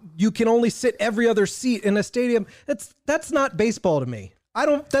you can only sit every other seat in a stadium. That's not baseball to me.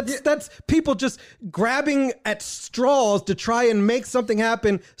 That's people just grabbing at straws to try and make something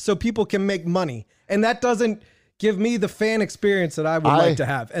happen so people can make money. And that doesn't give me the fan experience that I would like to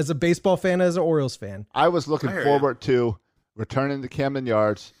have as a baseball fan, as an Orioles fan. I was looking forward to returning to Camden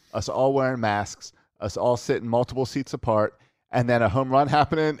Yards, us all wearing masks, us all sitting multiple seats apart, and then a home run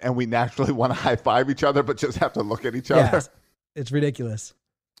happening, and we naturally want to high-five each other, but just have to look at each other. Yes, it's ridiculous.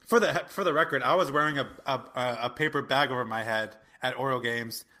 For the record, I was wearing a paper bag over my head at Oriole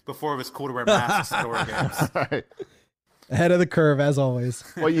games before it was cool to wear masks at Oriole games. Right. Ahead of the curve, as always.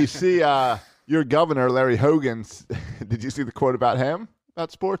 Well, you see your governor, Larry Hogan, did you see the quote about him,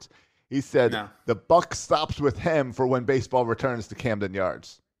 about sports? He said, The buck stops with him for when baseball returns to Camden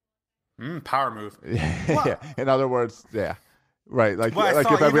Yards. Power move. Yeah. In other words, yeah. Right. Like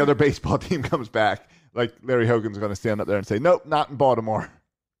if every other baseball team comes back, like Larry Hogan's going to stand up there and say, nope, not in Baltimore.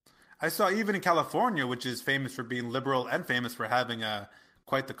 I saw even in California, which is famous for being liberal and famous for having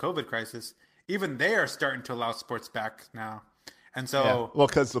quite the COVID crisis, even they are starting to allow sports back now. And so, well,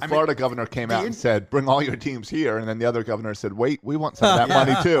 because the Florida governor came out and said, bring all your teams here. And then the other governor said, wait, we want some of that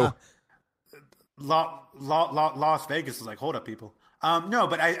money too. Las Vegas is like, hold up, people. No,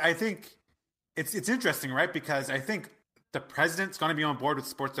 but I think it's interesting, right? Because I think the president's going to be on board with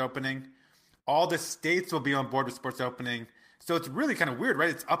sports opening. All the states will be on board with sports opening. So it's really kind of weird, right?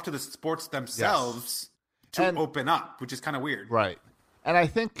 It's up to the sports themselves to open up, which is kind of weird. Right. And I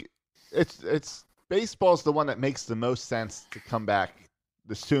think it's baseball's the one that makes the most sense to come back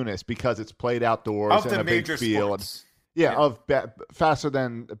the soonest because it's played outdoors in a big field. Sports. Yeah, faster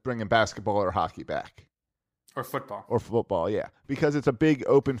than bringing basketball or hockey back. Or football. Yeah. Because it's a big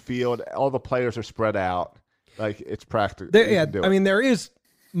open field. All the players are spread out. Like, it's practical. I mean, there is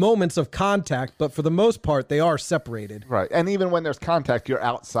moments of contact, but for the most part, they are separated. Right. And even when there's contact, you're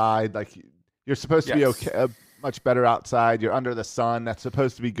outside. Like, you're supposed to be okay, much better outside. You're under the sun. That's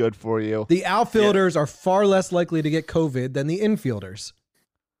supposed to be good for you. The outfielders are far less likely to get COVID than the infielders.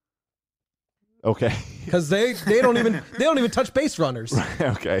 Okay. Because they don't even touch base runners. Right,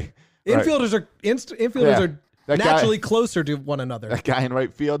 okay. Infielders are naturally closer to one another. That guy in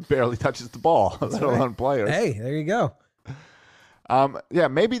right field barely touches the ball, let alone players. Hey, there you go.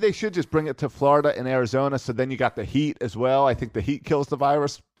 Maybe they should just bring it to Florida and Arizona, so then you got the heat as well. I think the heat kills the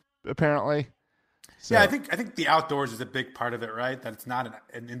virus, apparently. So. Yeah, I think the outdoors is a big part of it, right? That it's not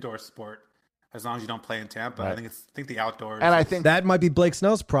an indoor sport as long as you don't play in Tampa. Right. I think the outdoors. And I think that might be Blake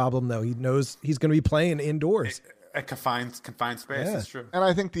Snell's problem, though. He knows he's going to be playing indoors. a confined space. Yeah. That's true. And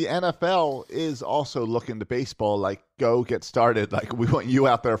I think the NFL is also looking to baseball, like, go get started. Like, we want you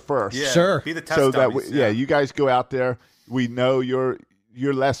out there first. Yeah, Sure. Be the test So that, dummies, you guys go out there. We know you're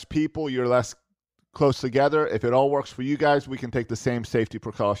less people. You're less close together. If it all works for you guys, we can take the same safety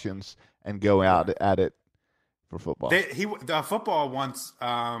precautions and go out at it for football. The football wants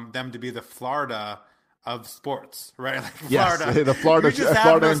them to be the Florida of sports, right? Like Yes, Florida, the Florida- you just have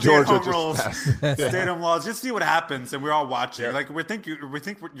Florida no and Georgia stay-at-home just rules, passed. stay-at-home laws. Just see what happens, and we're all watching. Like we think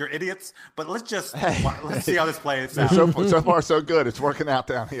you're idiots, but let's see how this plays out. So far, so good. It's working out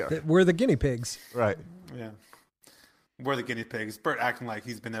down here. We're the guinea pigs. Right. Yeah. We're the guinea pigs. Bert acting like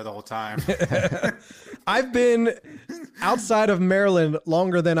he's been there the whole time. I've been outside of Maryland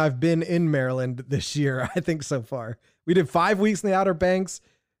longer than I've been in Maryland this year, I think, so far. We did 5 weeks in the Outer Banks.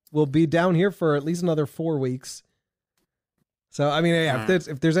 We'll be down here for at least another 4 weeks. So, I mean, yeah,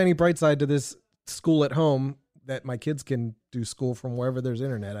 if there's any bright side to this school at home, that my kids can do school from wherever there's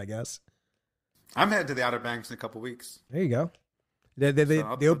internet, I guess. I'm headed to the Outer Banks in a couple weeks. There you go. They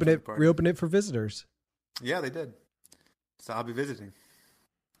reopened it for visitors. Yeah, they did. So I'll be visiting.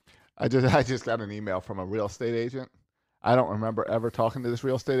 I just got an email from a real estate agent. I don't remember ever talking to this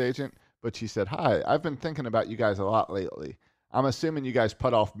real estate agent, but she said, "Hi, I've been thinking about you guys a lot lately. I'm assuming you guys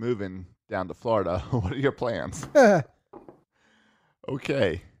put off moving down to Florida. What are your plans?"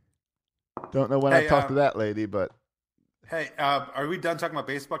 Okay. Don't know when I talked to that lady, but hey, are we done talking about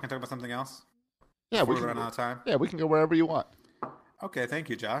baseball? Can I talk about something else? yeah, we Before can run out of time. Yeah, we can go wherever you want. Okay, thank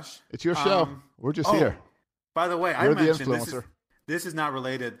you, Josh. It's your show. We're just oh, here. By the way, I You're the mentioned influencer. this is not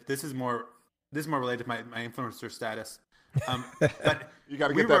related. This is more related to my influencer status. But You got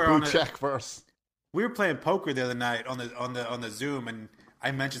to we get that were on blue a- check first. We were playing poker the other night on the Zoom, and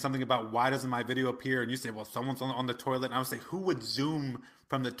I mentioned something about why doesn't my video appear, and you say, well, someone's on the toilet, and I was like, who would Zoom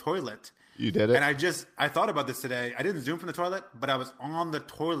from the toilet? You did it. And I thought about this today. I didn't Zoom from the toilet, but I was on the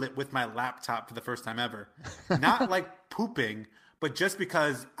toilet with my laptop for the first time ever. Not like pooping, but just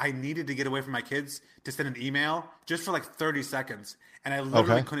because I needed to get away from my kids to send an email just for like 30 seconds. And I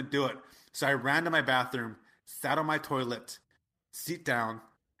literally couldn't do it. So I ran to my bathroom, sat on my toilet, seat down,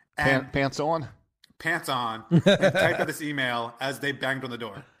 and Pants on? pants on, and typed out this email as they banged on the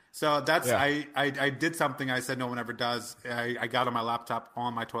door. So that's I did something I said no one ever does. I got on my laptop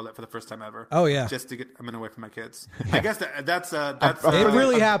on my toilet for the first time ever. Oh, yeah. just to get a minute away from my kids. I guess that's It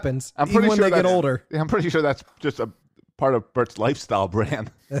really happens, I'm even pretty when sure they get that's- older. Yeah, I'm pretty sure that's just a part of Bert's lifestyle brand.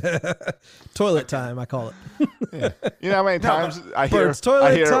 Toilet time, I call it. You know how many times I hear, Bert's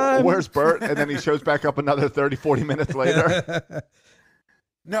toilet time. "Where's Bert?" and then he shows back up another 30, 40 minutes later.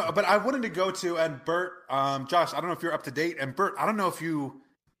 No, but I wanted to go to, and Bert, Josh, I don't know if you're up to date, and Bert, I don't know if you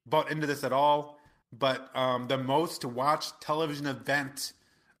bought into this at all, but the most watched television event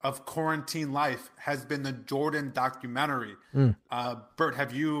of quarantine life has been the Jordan documentary. Bert,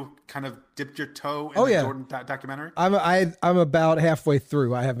 have you kind of dipped your toe in the Jordan documentary? I'm about halfway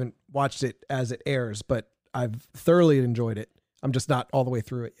through. I haven't watched it as it airs, but I've thoroughly enjoyed it. I'm just not all the way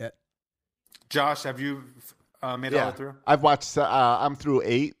through it yet. Josh, have you made it all the way through? I've watched. I'm through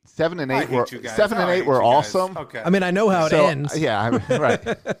 8, 7, and 8. I hate you guys. 7 and I 8 hate were you guys. awesome. Okay. I mean, I know how it ends. Yeah,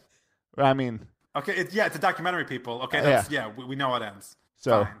 right. I mean, Okay, it's a documentary, people. Okay, we know how it ends.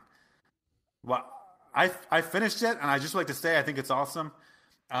 So- Fine. Well, I finished it, and I just would like to say I think it's awesome.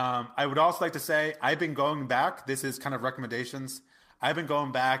 I would also like to say I've been going back. This is kind of recommendations. I've been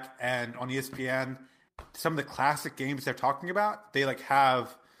going back, and on ESPN, some of the classic games they're talking about, they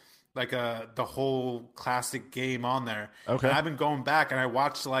have the whole classic game on there. Okay. And I've been going back, and I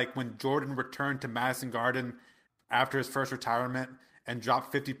watched when Jordan returned to Madison Garden after his first retirement and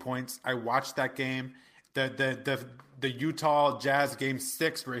dropped 50 points. I watched that game. The Utah Jazz game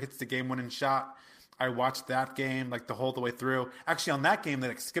 6 where he hits the game-winning shot. I watched that game the whole way through. Actually, on that game,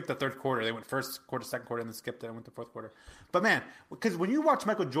 they skipped the third quarter. They went first quarter, second quarter, and then skipped it and went to fourth quarter. But man, because when you watch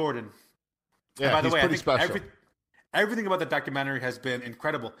Michael Jordan, and by the he's way, I pretty think special. everything about the documentary has been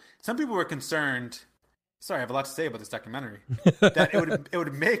incredible. Some people were concerned. Sorry, I have a lot to say about this documentary. That it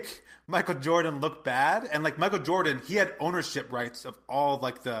would make Michael Jordan look bad, and Michael Jordan, he had ownership rights of all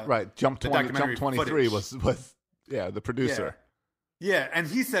the right. Jump the 20, documentary Jump 23 footage. was the producer. Yeah, and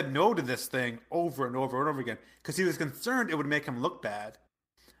he said no to this thing over and over and over again because he was concerned it would make him look bad.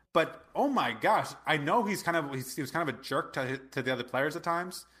 But oh my gosh, I know he was kind of a jerk to the other players at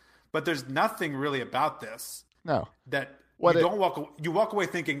times, but there's nothing really about this No. that What you walk away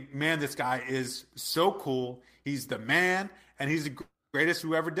thinking, man, this guy is so cool. He's the man, and he's the greatest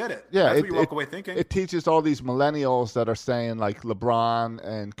who ever did it. Yeah, That's what you walk away thinking. It teaches all these millennials that are saying LeBron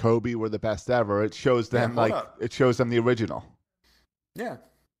and Kobe were the best ever. It shows them hold up. it shows them the original. Yeah.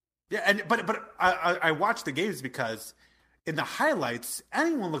 Yeah, and but I watch the games because in the highlights,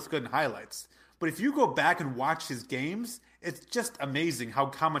 anyone looks good in highlights. But if you go back and watch his games, it's just amazing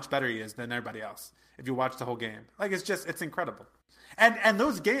how much better he is than everybody else. If you watch the whole game, like it's incredible. And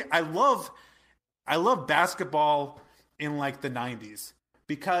those games, I love basketball in like the 90s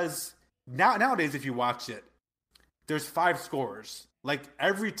because nowadays if you watch it, there's 5 scorers. Like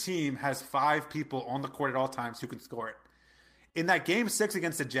every team has 5 people on the court at all times who can score it. In that game 6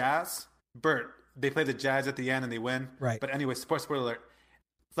 against the Jazz, Bert, they play the Jazz at the end and they win. Right. But anyway, spoiler alert.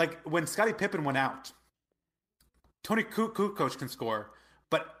 Like when Scottie Pippen went out, Tony Kukoc can score.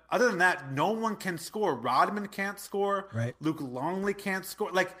 But other than that, no one can score. Rodman can't score. Right. Luke Longley can't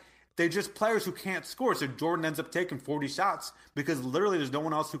score. Like they're just players who can't score. So Jordan ends up taking 40 shots because literally there's no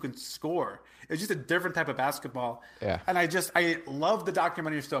one else who can score. It's just a different type of basketball. Yeah. And I love the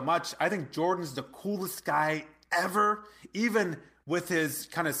documentary so much. I think Jordan's the coolest guy ever, even with his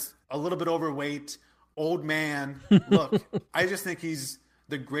kind of a little bit overweight old man look. I just think he's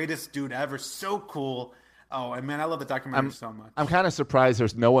the greatest dude ever. So cool. Oh, and man, I love the documentary so much. I'm kind of surprised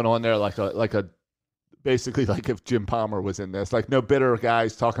there's no one on there like a basically like if Jim Palmer was in this, like no bitter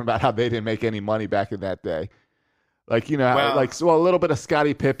guys talking about how they didn't make any money back in that day. Like, you know, a little bit of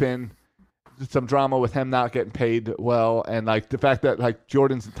Scottie Pippen, some drama with him not getting paid well, and like the fact that like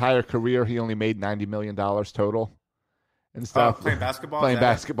Jordan's entire career he only made $90 million total and stuff. Playing basketball.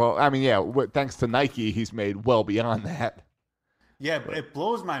 Basketball. I mean, yeah. Thanks to Nike, he's made well beyond that. Yeah, but it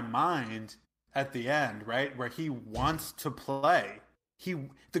blows my mind at the end, right, where he wants to play.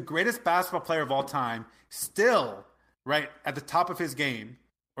 The greatest basketball player of all time, still right at the top of his game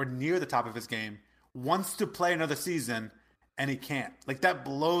or near the top of his game, wants to play another season. And he can't. Like, that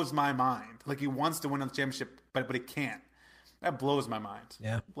blows my mind. Like, he wants to win the championship, but he can't. That blows my mind.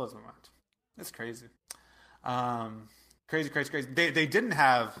 Yeah. It blows my mind. It's crazy. Crazy. They didn't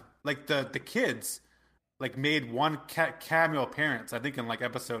have, like, the kids, like, made one cameo appearance, I think, in, like,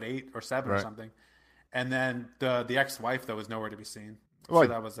 episode 8 or 7 or something. And then the ex-wife, though, was nowhere to be seen. Well, so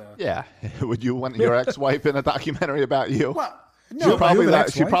that was yeah. Would you want your ex-wife in a documentary about you? Well, no.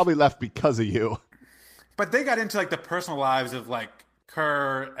 She probably left because of you. But they got into like the personal lives of like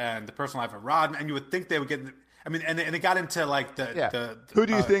Kerr and the personal life of Rodman, and you would think they would get. I mean, and they got into like the who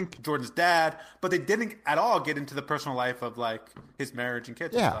do you think Jordan's dad, but they didn't at all get into the personal life of like his marriage and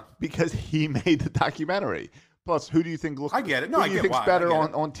kids. Yeah, and stuff. because he made the documentary. Plus, who do you think looks? I get it. No, who I do you get think's why. better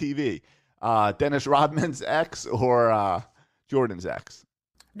on TV? Dennis Rodman's ex or Jordan's ex?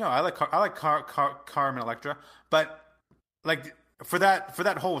 No, I like Carmen Electra, but like. For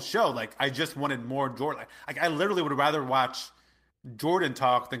that whole show, like I just wanted more Jordan. Like I literally would rather watch Jordan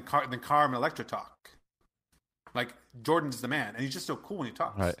talk than Carmen Electra talk. Like Jordan's the man, and he's just so cool when he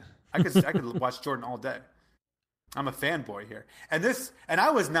talks. Right. I could watch Jordan all day. I'm a fanboy here, and I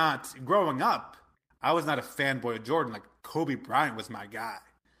was not growing up. I was not a fanboy of Jordan. Like Kobe Bryant was my guy.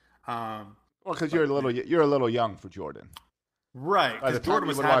 Well, because you're a little young for Jordan, right? Because Jordan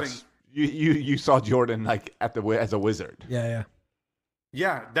was having. You saw Jordan like as a wizard. Yeah.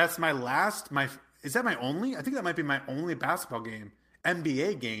 Yeah, that's is that my only? I think that might be my only basketball game,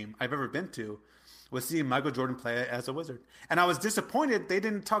 NBA game I've ever been to, was seeing Michael Jordan play as a wizard. And I was disappointed they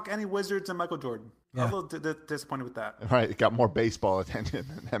didn't talk any Wizards and Michael Jordan. Yeah. I was a little disappointed with that. Right, it got more baseball attention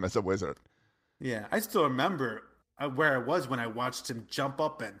than him as a wizard. Yeah, I still remember where I was when I watched him jump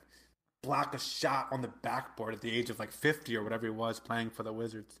up and block a shot on the backboard at the age of like 50 or whatever he was playing for the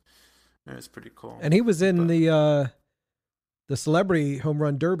Wizards. It was pretty cool. And he was in the celebrity home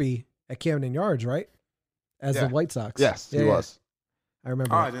run derby at Camden Yards, right? As the White Sox. Yes, he was. I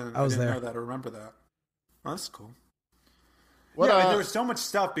remember. I didn't there. know that or remember that. Oh, that's cool. What, there was so much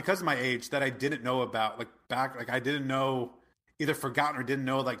stuff because of my age that I didn't know about. Like I didn't know, either forgotten or didn't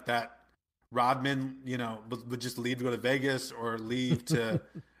know like that Rodman, would just leave to go to Vegas or leave to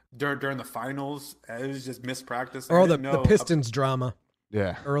during the finals. It was just mispractice. Or the Pistons drama.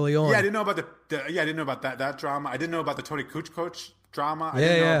 Yeah. Early on. Yeah, I didn't know about I didn't know about that drama. I didn't know about the Tony Kukoc drama. I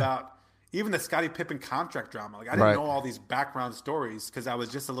didn't know about even the Scottie Pippen contract drama. Like I didn't know all these background stories because I was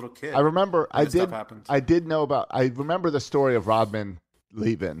just a little kid. I remember I remember the story of Rodman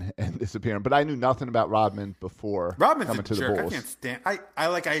leaving and disappearing, but I knew nothing about Rodman before Rodman's coming a to jerk. the Bulls. I can't stand.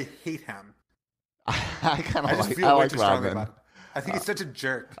 I hate him. I like Rodman. About him. I think he's such a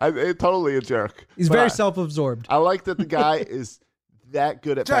jerk. Totally a jerk. He's very self-absorbed. I like that the guy is that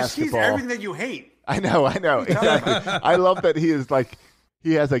good at basketball. He's everything that you hate. I know. Exactly. I love that he is like,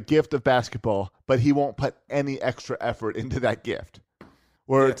 he has a gift of basketball, but he won't put any extra effort into that gift.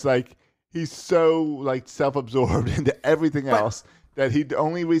 Where it's like, he's so like self-absorbed into everything else that the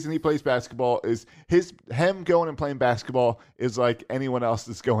only reason he plays basketball is him going and playing basketball is like anyone else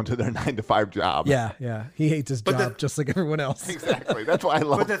that's going to their 9-to-5 job. Yeah. He hates his job just like everyone else. Exactly. That's why I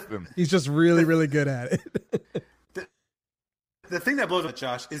love him. He's just really, really good at it. The thing that blows up,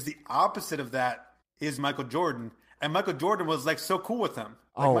 Josh, is the opposite of that is Michael Jordan. And Michael Jordan was like so cool with him.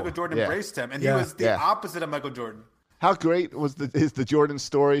 Like Michael Jordan embraced him. And he was the opposite of Michael Jordan. How great is the Jordan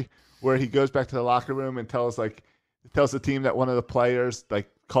story where he goes back to the locker room and tells the team that one of the players like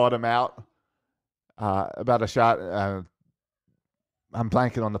called him out about a shot. I'm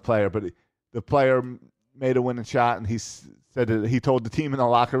blanking on the player, but the player made a winning shot, and he said that he told the team in the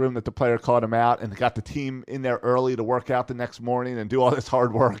locker room that the player called him out and got the team in there early to work out the next morning and do all this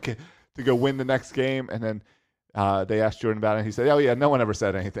hard work to go win the next game. And then they asked Jordan about it, and he said, "Oh yeah, no one ever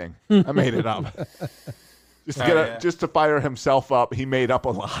said anything. I made it up." Just to fire himself up, he made up a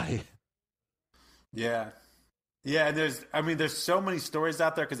lie. Yeah. Yeah, and there's so many stories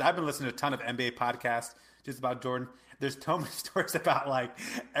out there because I've been listening to a ton of NBA podcasts just about Jordan. There's so many stories about like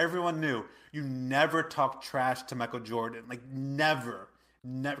everyone knew you never talk trash to Michael Jordan, like never,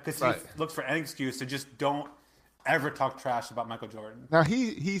 because he looks for any excuse to just don't ever talk trash about Michael Jordan. Now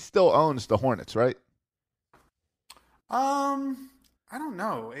he still owns the Hornets, right? I don't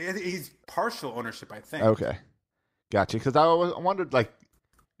know. He's partial ownership, I think. Okay, gotcha. Because I wondered, like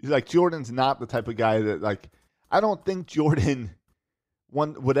Jordan's not the type of guy that like. I don't think Jordan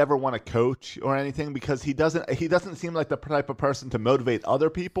would ever want to coach or anything because he doesn't seem like the type of person to motivate other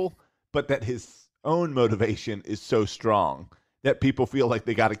people, but that his own motivation is so strong that people feel like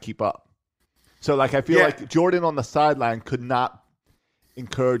they got to keep up. So like I feel like Jordan on the sideline could not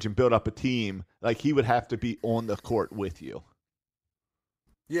encourage and build up a team. Like he would have to be on the court with you.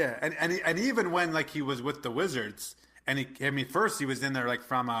 Yeah, and even when like he was with the Wizards. And first he was in there like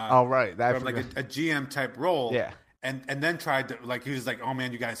from a GM type role, and then tried to like he was like, oh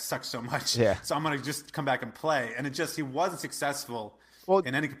man, you guys suck so much, so I'm gonna just come back and play, and he wasn't successful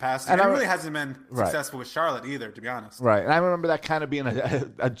in any capacity, and he really hasn't been successful with Charlotte either, to be honest. Right, and I remember that kind of being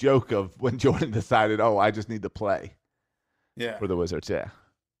a joke of when Jordan decided, oh, I just need to play, for the Wizards, yeah,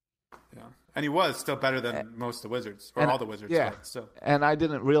 and he was still better than most of the Wizards or all the Wizards, so. And I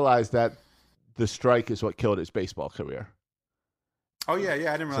didn't realize that. The strike is what killed his baseball career. Oh yeah, I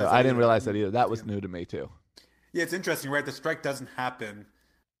didn't realize. I didn't realize that either. That was new to me too. Yeah, it's interesting, right? The strike doesn't happen.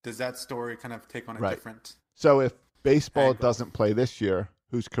 Does that story kind of take on a different? So if baseball doesn't play this year,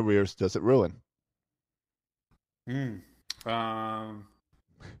 whose careers does it ruin? Tim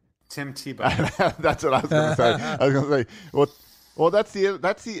Tebow. That's what I was going to say. I was going to say, well, that's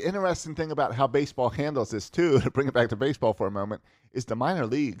the interesting thing about how baseball handles this too. To bring it back to baseball for a moment, is the minor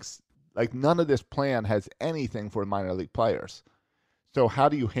leagues. Like none of this plan has anything for minor league players. So how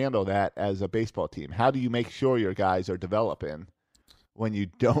do you handle that as a baseball team? How do you make sure your guys are developing when you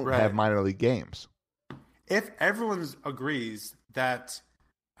don't have minor league games? If everyone agrees that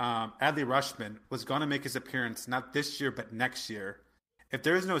Adley Rutschman was going to make his appearance not this year but next year, if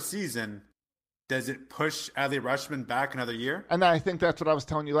there is no season, does it push Adley Rutschman back another year? And I think that's what I was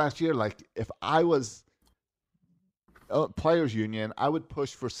telling you last year. Like if I was players union, I would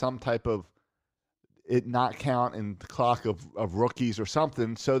push for some type of it not count in the clock of rookies or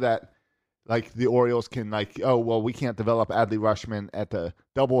something so that like the Orioles can like, oh, well, we can't develop Adley Rutschman at the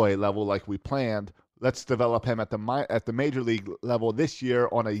AA level like we planned. Let's develop him at the major league level this year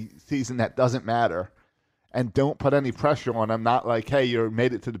on a season that doesn't matter and don't put any pressure on him. Not like, hey, you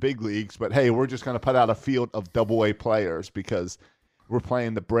made it to the big leagues, but hey, we're just going to put out a field of AA players because we're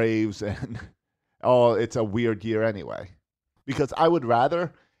playing the Braves and oh, it's a weird year anyway. Because I would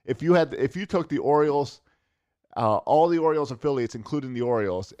rather if you took the Orioles, all the Orioles affiliates, including the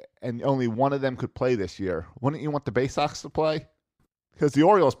Orioles, and only one of them could play this year, wouldn't you want the Bay Sox to play? Because the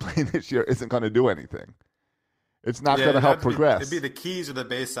Orioles playing this year isn't going to do anything. It's not going to help progress. It'd be the Keys or the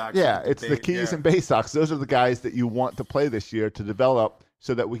Bay Sox. Yeah, it's the Keys and Bay Sox. Those are the guys that you want to play this year to develop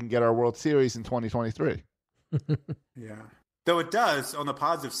so that we can get our World Series in 2023. Yeah. Though it does, on the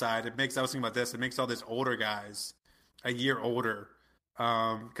positive side, I was thinking about this, it makes all these older guys a year older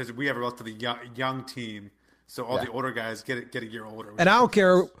because we have a relatively young team. So all the older guys get a year older. And I don't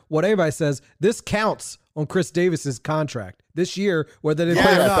care what anybody says. This counts on Chris Davis's contract this year, whether they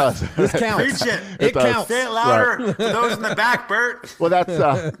play or not. This counts. Preach it. It counts. Say it louder for those in the back, Bert. Well,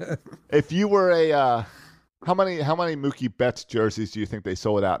 that's if you were how many Mookie Betts jerseys do you think they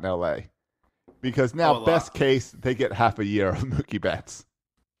sold out in L.A.? Because now, best case, they get half a year of Mookie Betts.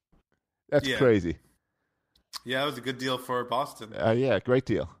 That's crazy. Yeah, that was a good deal for Boston. Yeah, great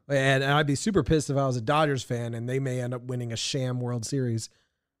deal. And I'd be super pissed if I was a Dodgers fan and they may end up winning a sham World Series.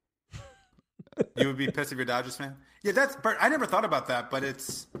 You would be pissed if you're a Dodgers fan? Yeah, that's Bert. I never thought about that, but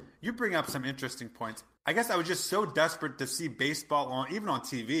you bring up some interesting points. I guess I was just so desperate to see baseball even on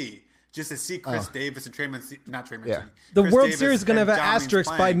TV, just to see Chris Davis and not Trey Mancini. The Chris World Davis Series is going to have an and John Means asterisk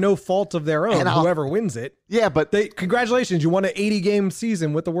by playing. no fault of their own, whoever wins it. Yeah, but Congratulations, you won an 80-game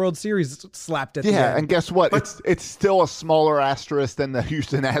season with the World Series slapped at the yeah, end. and guess what? It's still a smaller asterisk than the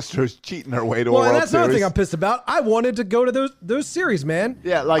Houston Astros cheating their way to a Well, World and that's Series. another thing I'm pissed about. I wanted to go to those series, man.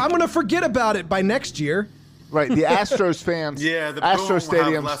 Yeah, like- I'm going to forget about it by next year. Right, the Astros fans. Yeah, the Astro Astros will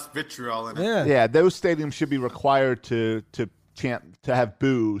have stadiums. less vitriol in it. Yeah. Yeah, those stadiums should be required to chant to have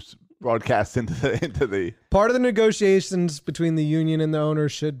boos broadcast into the. Part of the negotiations between the union and the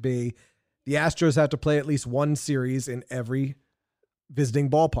owners should be the Astros have to play at least one series in every visiting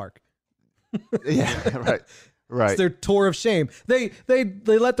ballpark. Yeah, right. It's their tour of shame. They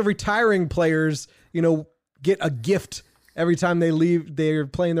let the retiring players, get a gift every time they leave. They're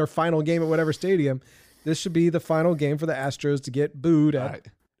playing their final game at whatever stadium. This should be the final game for the Astros to get booed at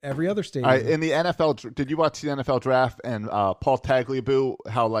every other stadium. All right, in the NFL, did you watch the NFL draft and Paul Tagliabue?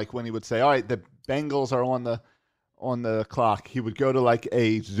 How when he would say, "All right, the Bengals are on the clock," he would go to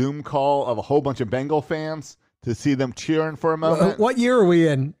a Zoom call of a whole bunch of Bengal fans to see them cheering for a moment. What year are we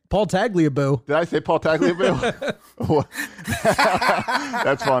in? Paul Tagliabue. Did I say Paul Tagliabue?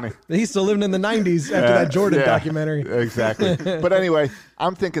 That's funny. He's still living in the 90s after that Jordan documentary. Exactly. But anyway,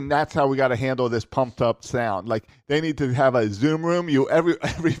 I'm thinking that's how we got to handle this pumped up sound. They need to have a Zoom room.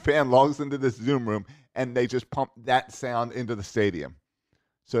 Every fan logs into this Zoom room and they just pump that sound into the stadium.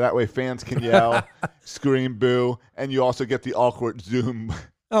 So that way fans can yell, scream, boo, and you also get the awkward Zoom.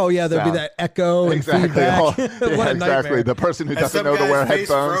 Oh, yeah, there'd be that echo and feedback. What a nightmare. The person who And doesn't some know to wear guy's face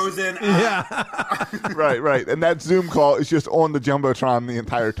headphones. frozen. Yeah. Right. And that Zoom call is just on the Jumbotron the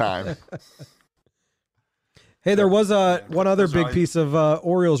entire time. Hey, there was one other That's big right. piece of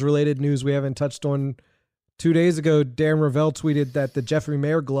Orioles-related news we haven't touched on. 2 days ago, Darren Ravel tweeted that the Jeffrey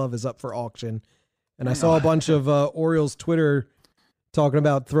Mayer glove is up for auction. And I saw a bunch of Orioles Twitter talking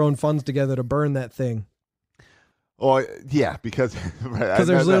about throwing funds together to burn that thing. Oh, yeah, because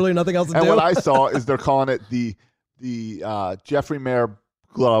There's literally nothing else to and do. what I saw is they're calling it the Jeffrey Mayer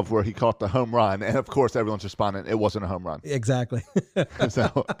glove where he caught the home run, and of course everyone's responding it wasn't a home run. Exactly.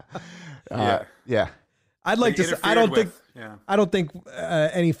 So, yeah. I'd like They to. I interfered don't think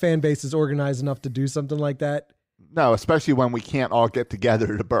any fan base is organized enough to do something like that. No, especially when we can't all get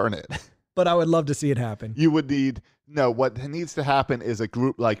together to burn it. But I would love to see it happen. You would need what needs to happen is a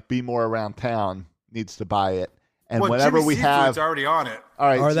group like Be More Around Town needs to buy it. And Well, whenever Jimmy we have Seafood's already on it. all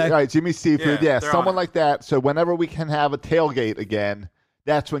right, Are they? all right, Jimmy Seafood, Yeah, yeah, they're someone on it. like that. So whenever we can have a tailgate again,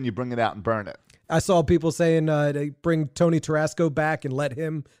 that's when you bring it out and burn it. I saw people saying they bring Tony Tarasco back and let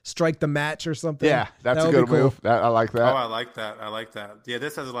him strike the match or something. Yeah, that's That a would be good cool. move. I like Oh, that. I like that. I like that. Yeah,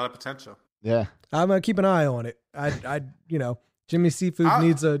 this has a lot of potential. Yeah. I'm gonna keep an eye on it. Jimmy Seafood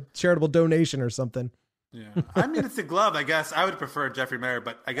needs a charitable donation or something. Yeah, I mean it's a glove. I guess I would prefer Jeffrey Mayer,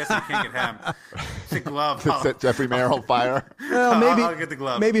 but I guess you can't get him. It's a glove. To set Jeffrey Mayer on fire. Well, maybe I'll get the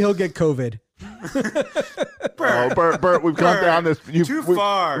glove. Maybe he'll get COVID. Oh, Bert, we've gone Bert, down this. too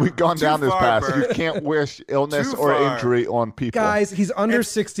far. We've gone Too down this far, path. Bert. You can't wish illness Too or far. injury on people. Guys, he's under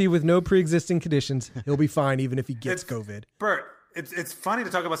 60 with no pre-existing conditions. He'll be fine even if he gets COVID. Bert, it's funny to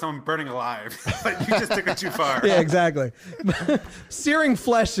talk about someone burning alive, but you just took it too far. Yeah, exactly. Searing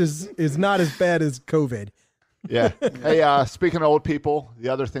flesh is not as bad as COVID. Yeah. Hey, speaking of old people, the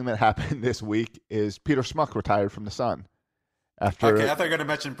other thing that happened this week is Peter Schmuck retired from the Sun. After Okay, I thought you were going to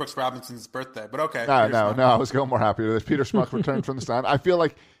mention Brooks Robinson's birthday, but okay. No, Peter no, Schmuck. no. I was going more happy with this. Peter Schmuck returned from the Sun. I feel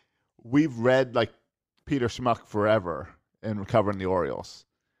like we've read Peter Schmuck forever in covering the Orioles.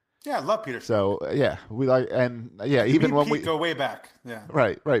 Yeah, I love Peter Schmuck. So yeah, we even when Pete we go way back. Yeah,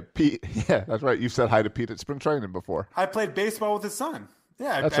 right, Pete. Yeah, that's right. You've said hi to Pete at spring training before. I played baseball with his son.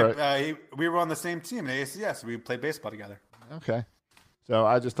 Yeah, That's right. We were on the same team in ACS. We played baseball together. Okay, so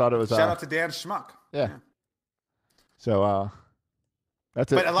I just thought it was Shout out to Dan Schmuck. yeah. So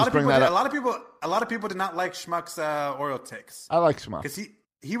that's it. But a lot Just of bring people, that a up. lot of people did not like Schmuck's Oriole takes I like Schmuck. because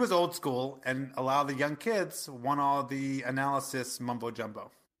he was old school, and a lot of the young kids want all the analysis mumbo jumbo,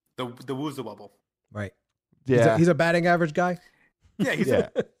 the woozle wobble. Right. Yeah, He's a batting average guy. Yeah, he's Yeah.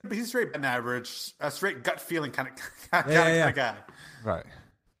 he's straight an average, a straight gut feeling kind of Yeah. guy. right.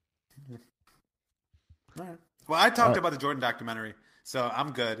 All right. Well, I talked about the Jordan documentary, so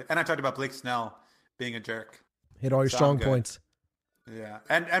I'm good, and I talked about Blake Snell being a jerk. Hit all your So strong I'm good. points. Yeah,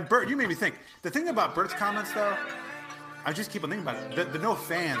 and Bert, you made me think. The thing about Bert's comments, though, I just keep on thinking about it. The no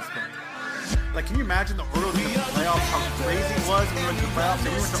fans thing. Like, can you imagine the Orioles in the playoffs? How crazy it was when we went to the playoffs?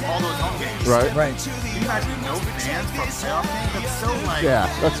 And we went to all those home games. Right. Can you imagine no fans for a playoff game? That's so like. Yeah.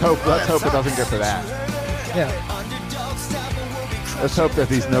 Let's hope it doesn't get to that. Yeah. Let's hope that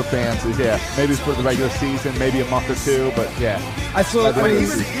these no fans is maybe for the regular season, maybe a month or two, but yeah.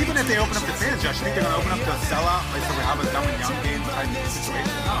 Even if they open up the fans, Josh, you think they're gonna open up to a sellout, like so we have a Dumb and Young game type situation?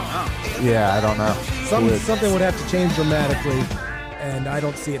 I don't know. Yeah, I don't know. Something would have to change dramatically, and I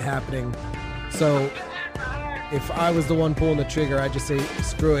don't see it happening. So if I was the one pulling the trigger, I'd just say,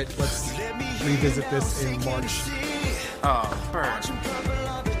 screw it, let's revisit this in March. Oh, Bert.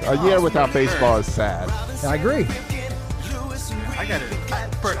 A year without baseball is sad. I agree. I got it.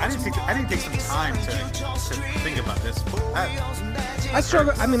 Bert, I didn't take some time to think about this. I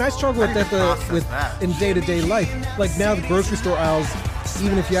struggle with that in day-to-day life. Like now the grocery store aisles,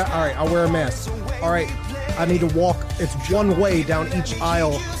 even if all right, I'll wear a mask. All right, I need to walk. It's one way down each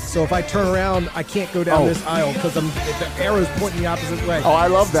aisle. So if I turn around, I can't go down this aisle because the arrow's pointing the opposite way. Oh, I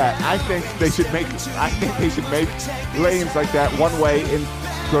love that. I think they should make lanes like that one way in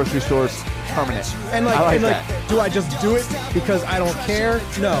grocery stores permanent. And do I just do it because I don't care?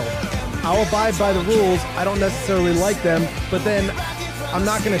 No. I'll abide by the rules. I don't necessarily like them, but then I'm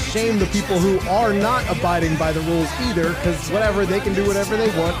not going to shame the people who are not abiding by the rules either, because whatever, they can do whatever they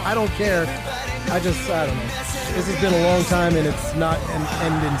want. I don't care. I don't know. This has been a long time, and it's not an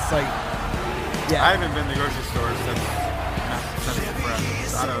end in sight. Yeah. I haven't been to the grocery stores since forever.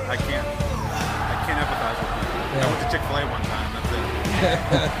 So I can't empathize with you. Yeah. I went to Chick-fil-A one time. That's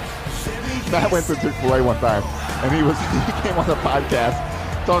it. Matt went to Chick-fil-A one time, and he came on the podcast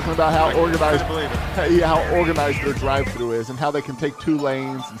talking about how organized their drive-through is and how they can take 2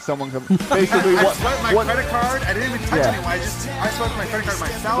 lanes and someone can basically. I swiped my credit card. I didn't even touch anyone. I swiped my credit card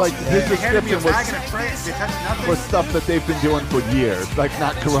myself. Like his description was stuff that they've been doing for years, like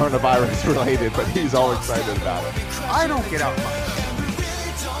not coronavirus related, but he's all excited about it. I don't get out much.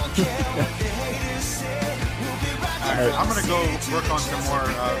 I'm going to go work on some more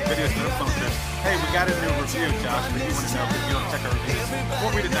videos and influencers. Hey, we got a new review, Josh. If you want to know, if you don't check our reviews,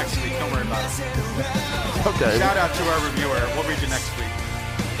 we'll read it next week. Don't worry about it. Okay. Shout out to our reviewer. We'll read you next week.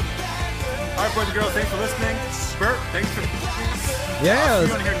 All right, boys and girls, thanks for listening. Bert, thanks for... Yeah. See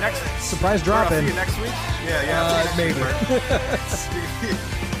you on here next week. Surprise drop-in. I'll see you next week. Yeah. Maybe.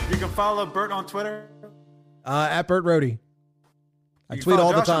 You can follow Bert on Twitter. At Bert Rohde. I tweet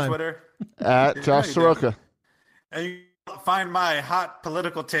all the time. On Twitter. At Josh Soroka. And you can find my hot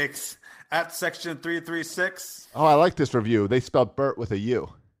political takes at Section 336. Oh, I like this review. They spelled Bert with a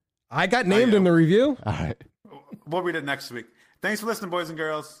U. I got named in the review. All right. We'll read it next week. Thanks for listening, boys and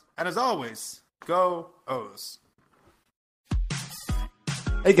girls. And as always, go O's.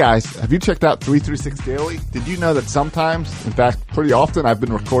 Hey guys, have you checked out 336 Daily? Did you know that sometimes, in fact, pretty often, I've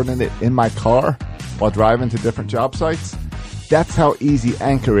been recording it in my car while driving to different job sites? That's how easy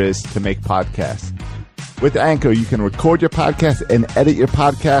Anchor is to make podcasts. With Anchor, you can record your podcast and edit your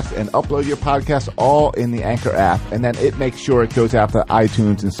podcast and upload your podcast all in the Anchor app, and then it makes sure it goes out to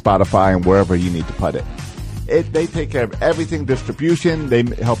iTunes and Spotify and wherever you need to put it. They take care of everything distribution. They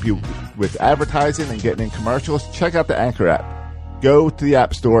help you with advertising and getting in commercials. Check out the Anchor app. Go to the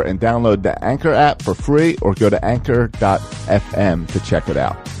App Store and download the Anchor app for free, or go to anchor.fm to check it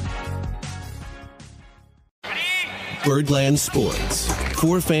out. Birdland Sports.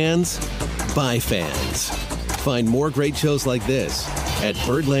 For fans, by fans. Find more great shows like this at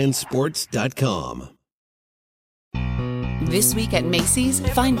birdlandsports.com. This week at Macy's,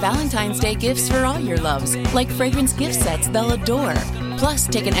 find Valentine's Day gifts for all your loves, like fragrance gift sets they'll adore. Plus,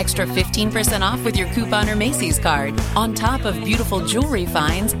 take an extra 15% off with your coupon or Macy's card, on top of beautiful jewelry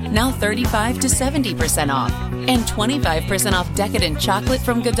finds, now 35 to 70% off, and 25% off decadent chocolate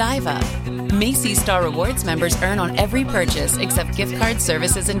from Godiva. Macy's Star Rewards members earn on every purchase except gift cards,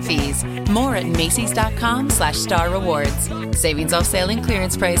 services, and fees. More at Macys.com/Star Rewards. Savings off sale and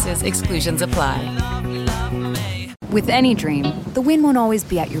clearance prices. Exclusions apply. With any dream, the wind won't always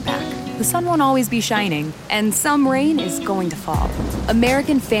be at your back. The sun won't always be shining, and some rain is going to fall.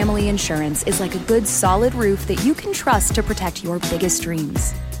 American Family Insurance is like a good, solid roof that you can trust to protect your biggest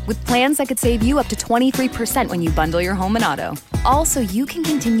dreams. With plans that could save you up to 23% when you bundle your home and auto. Also, you can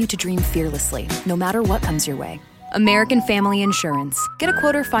continue to dream fearlessly, no matter what comes your way. American Family Insurance. Get a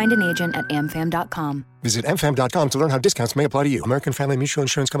quote or find an agent at amfam.com. Visit amfam.com to learn how discounts may apply to you. American Family Mutual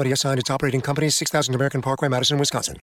Insurance Company, SI and its operating companies, 6000 American Parkway, Madison, Wisconsin.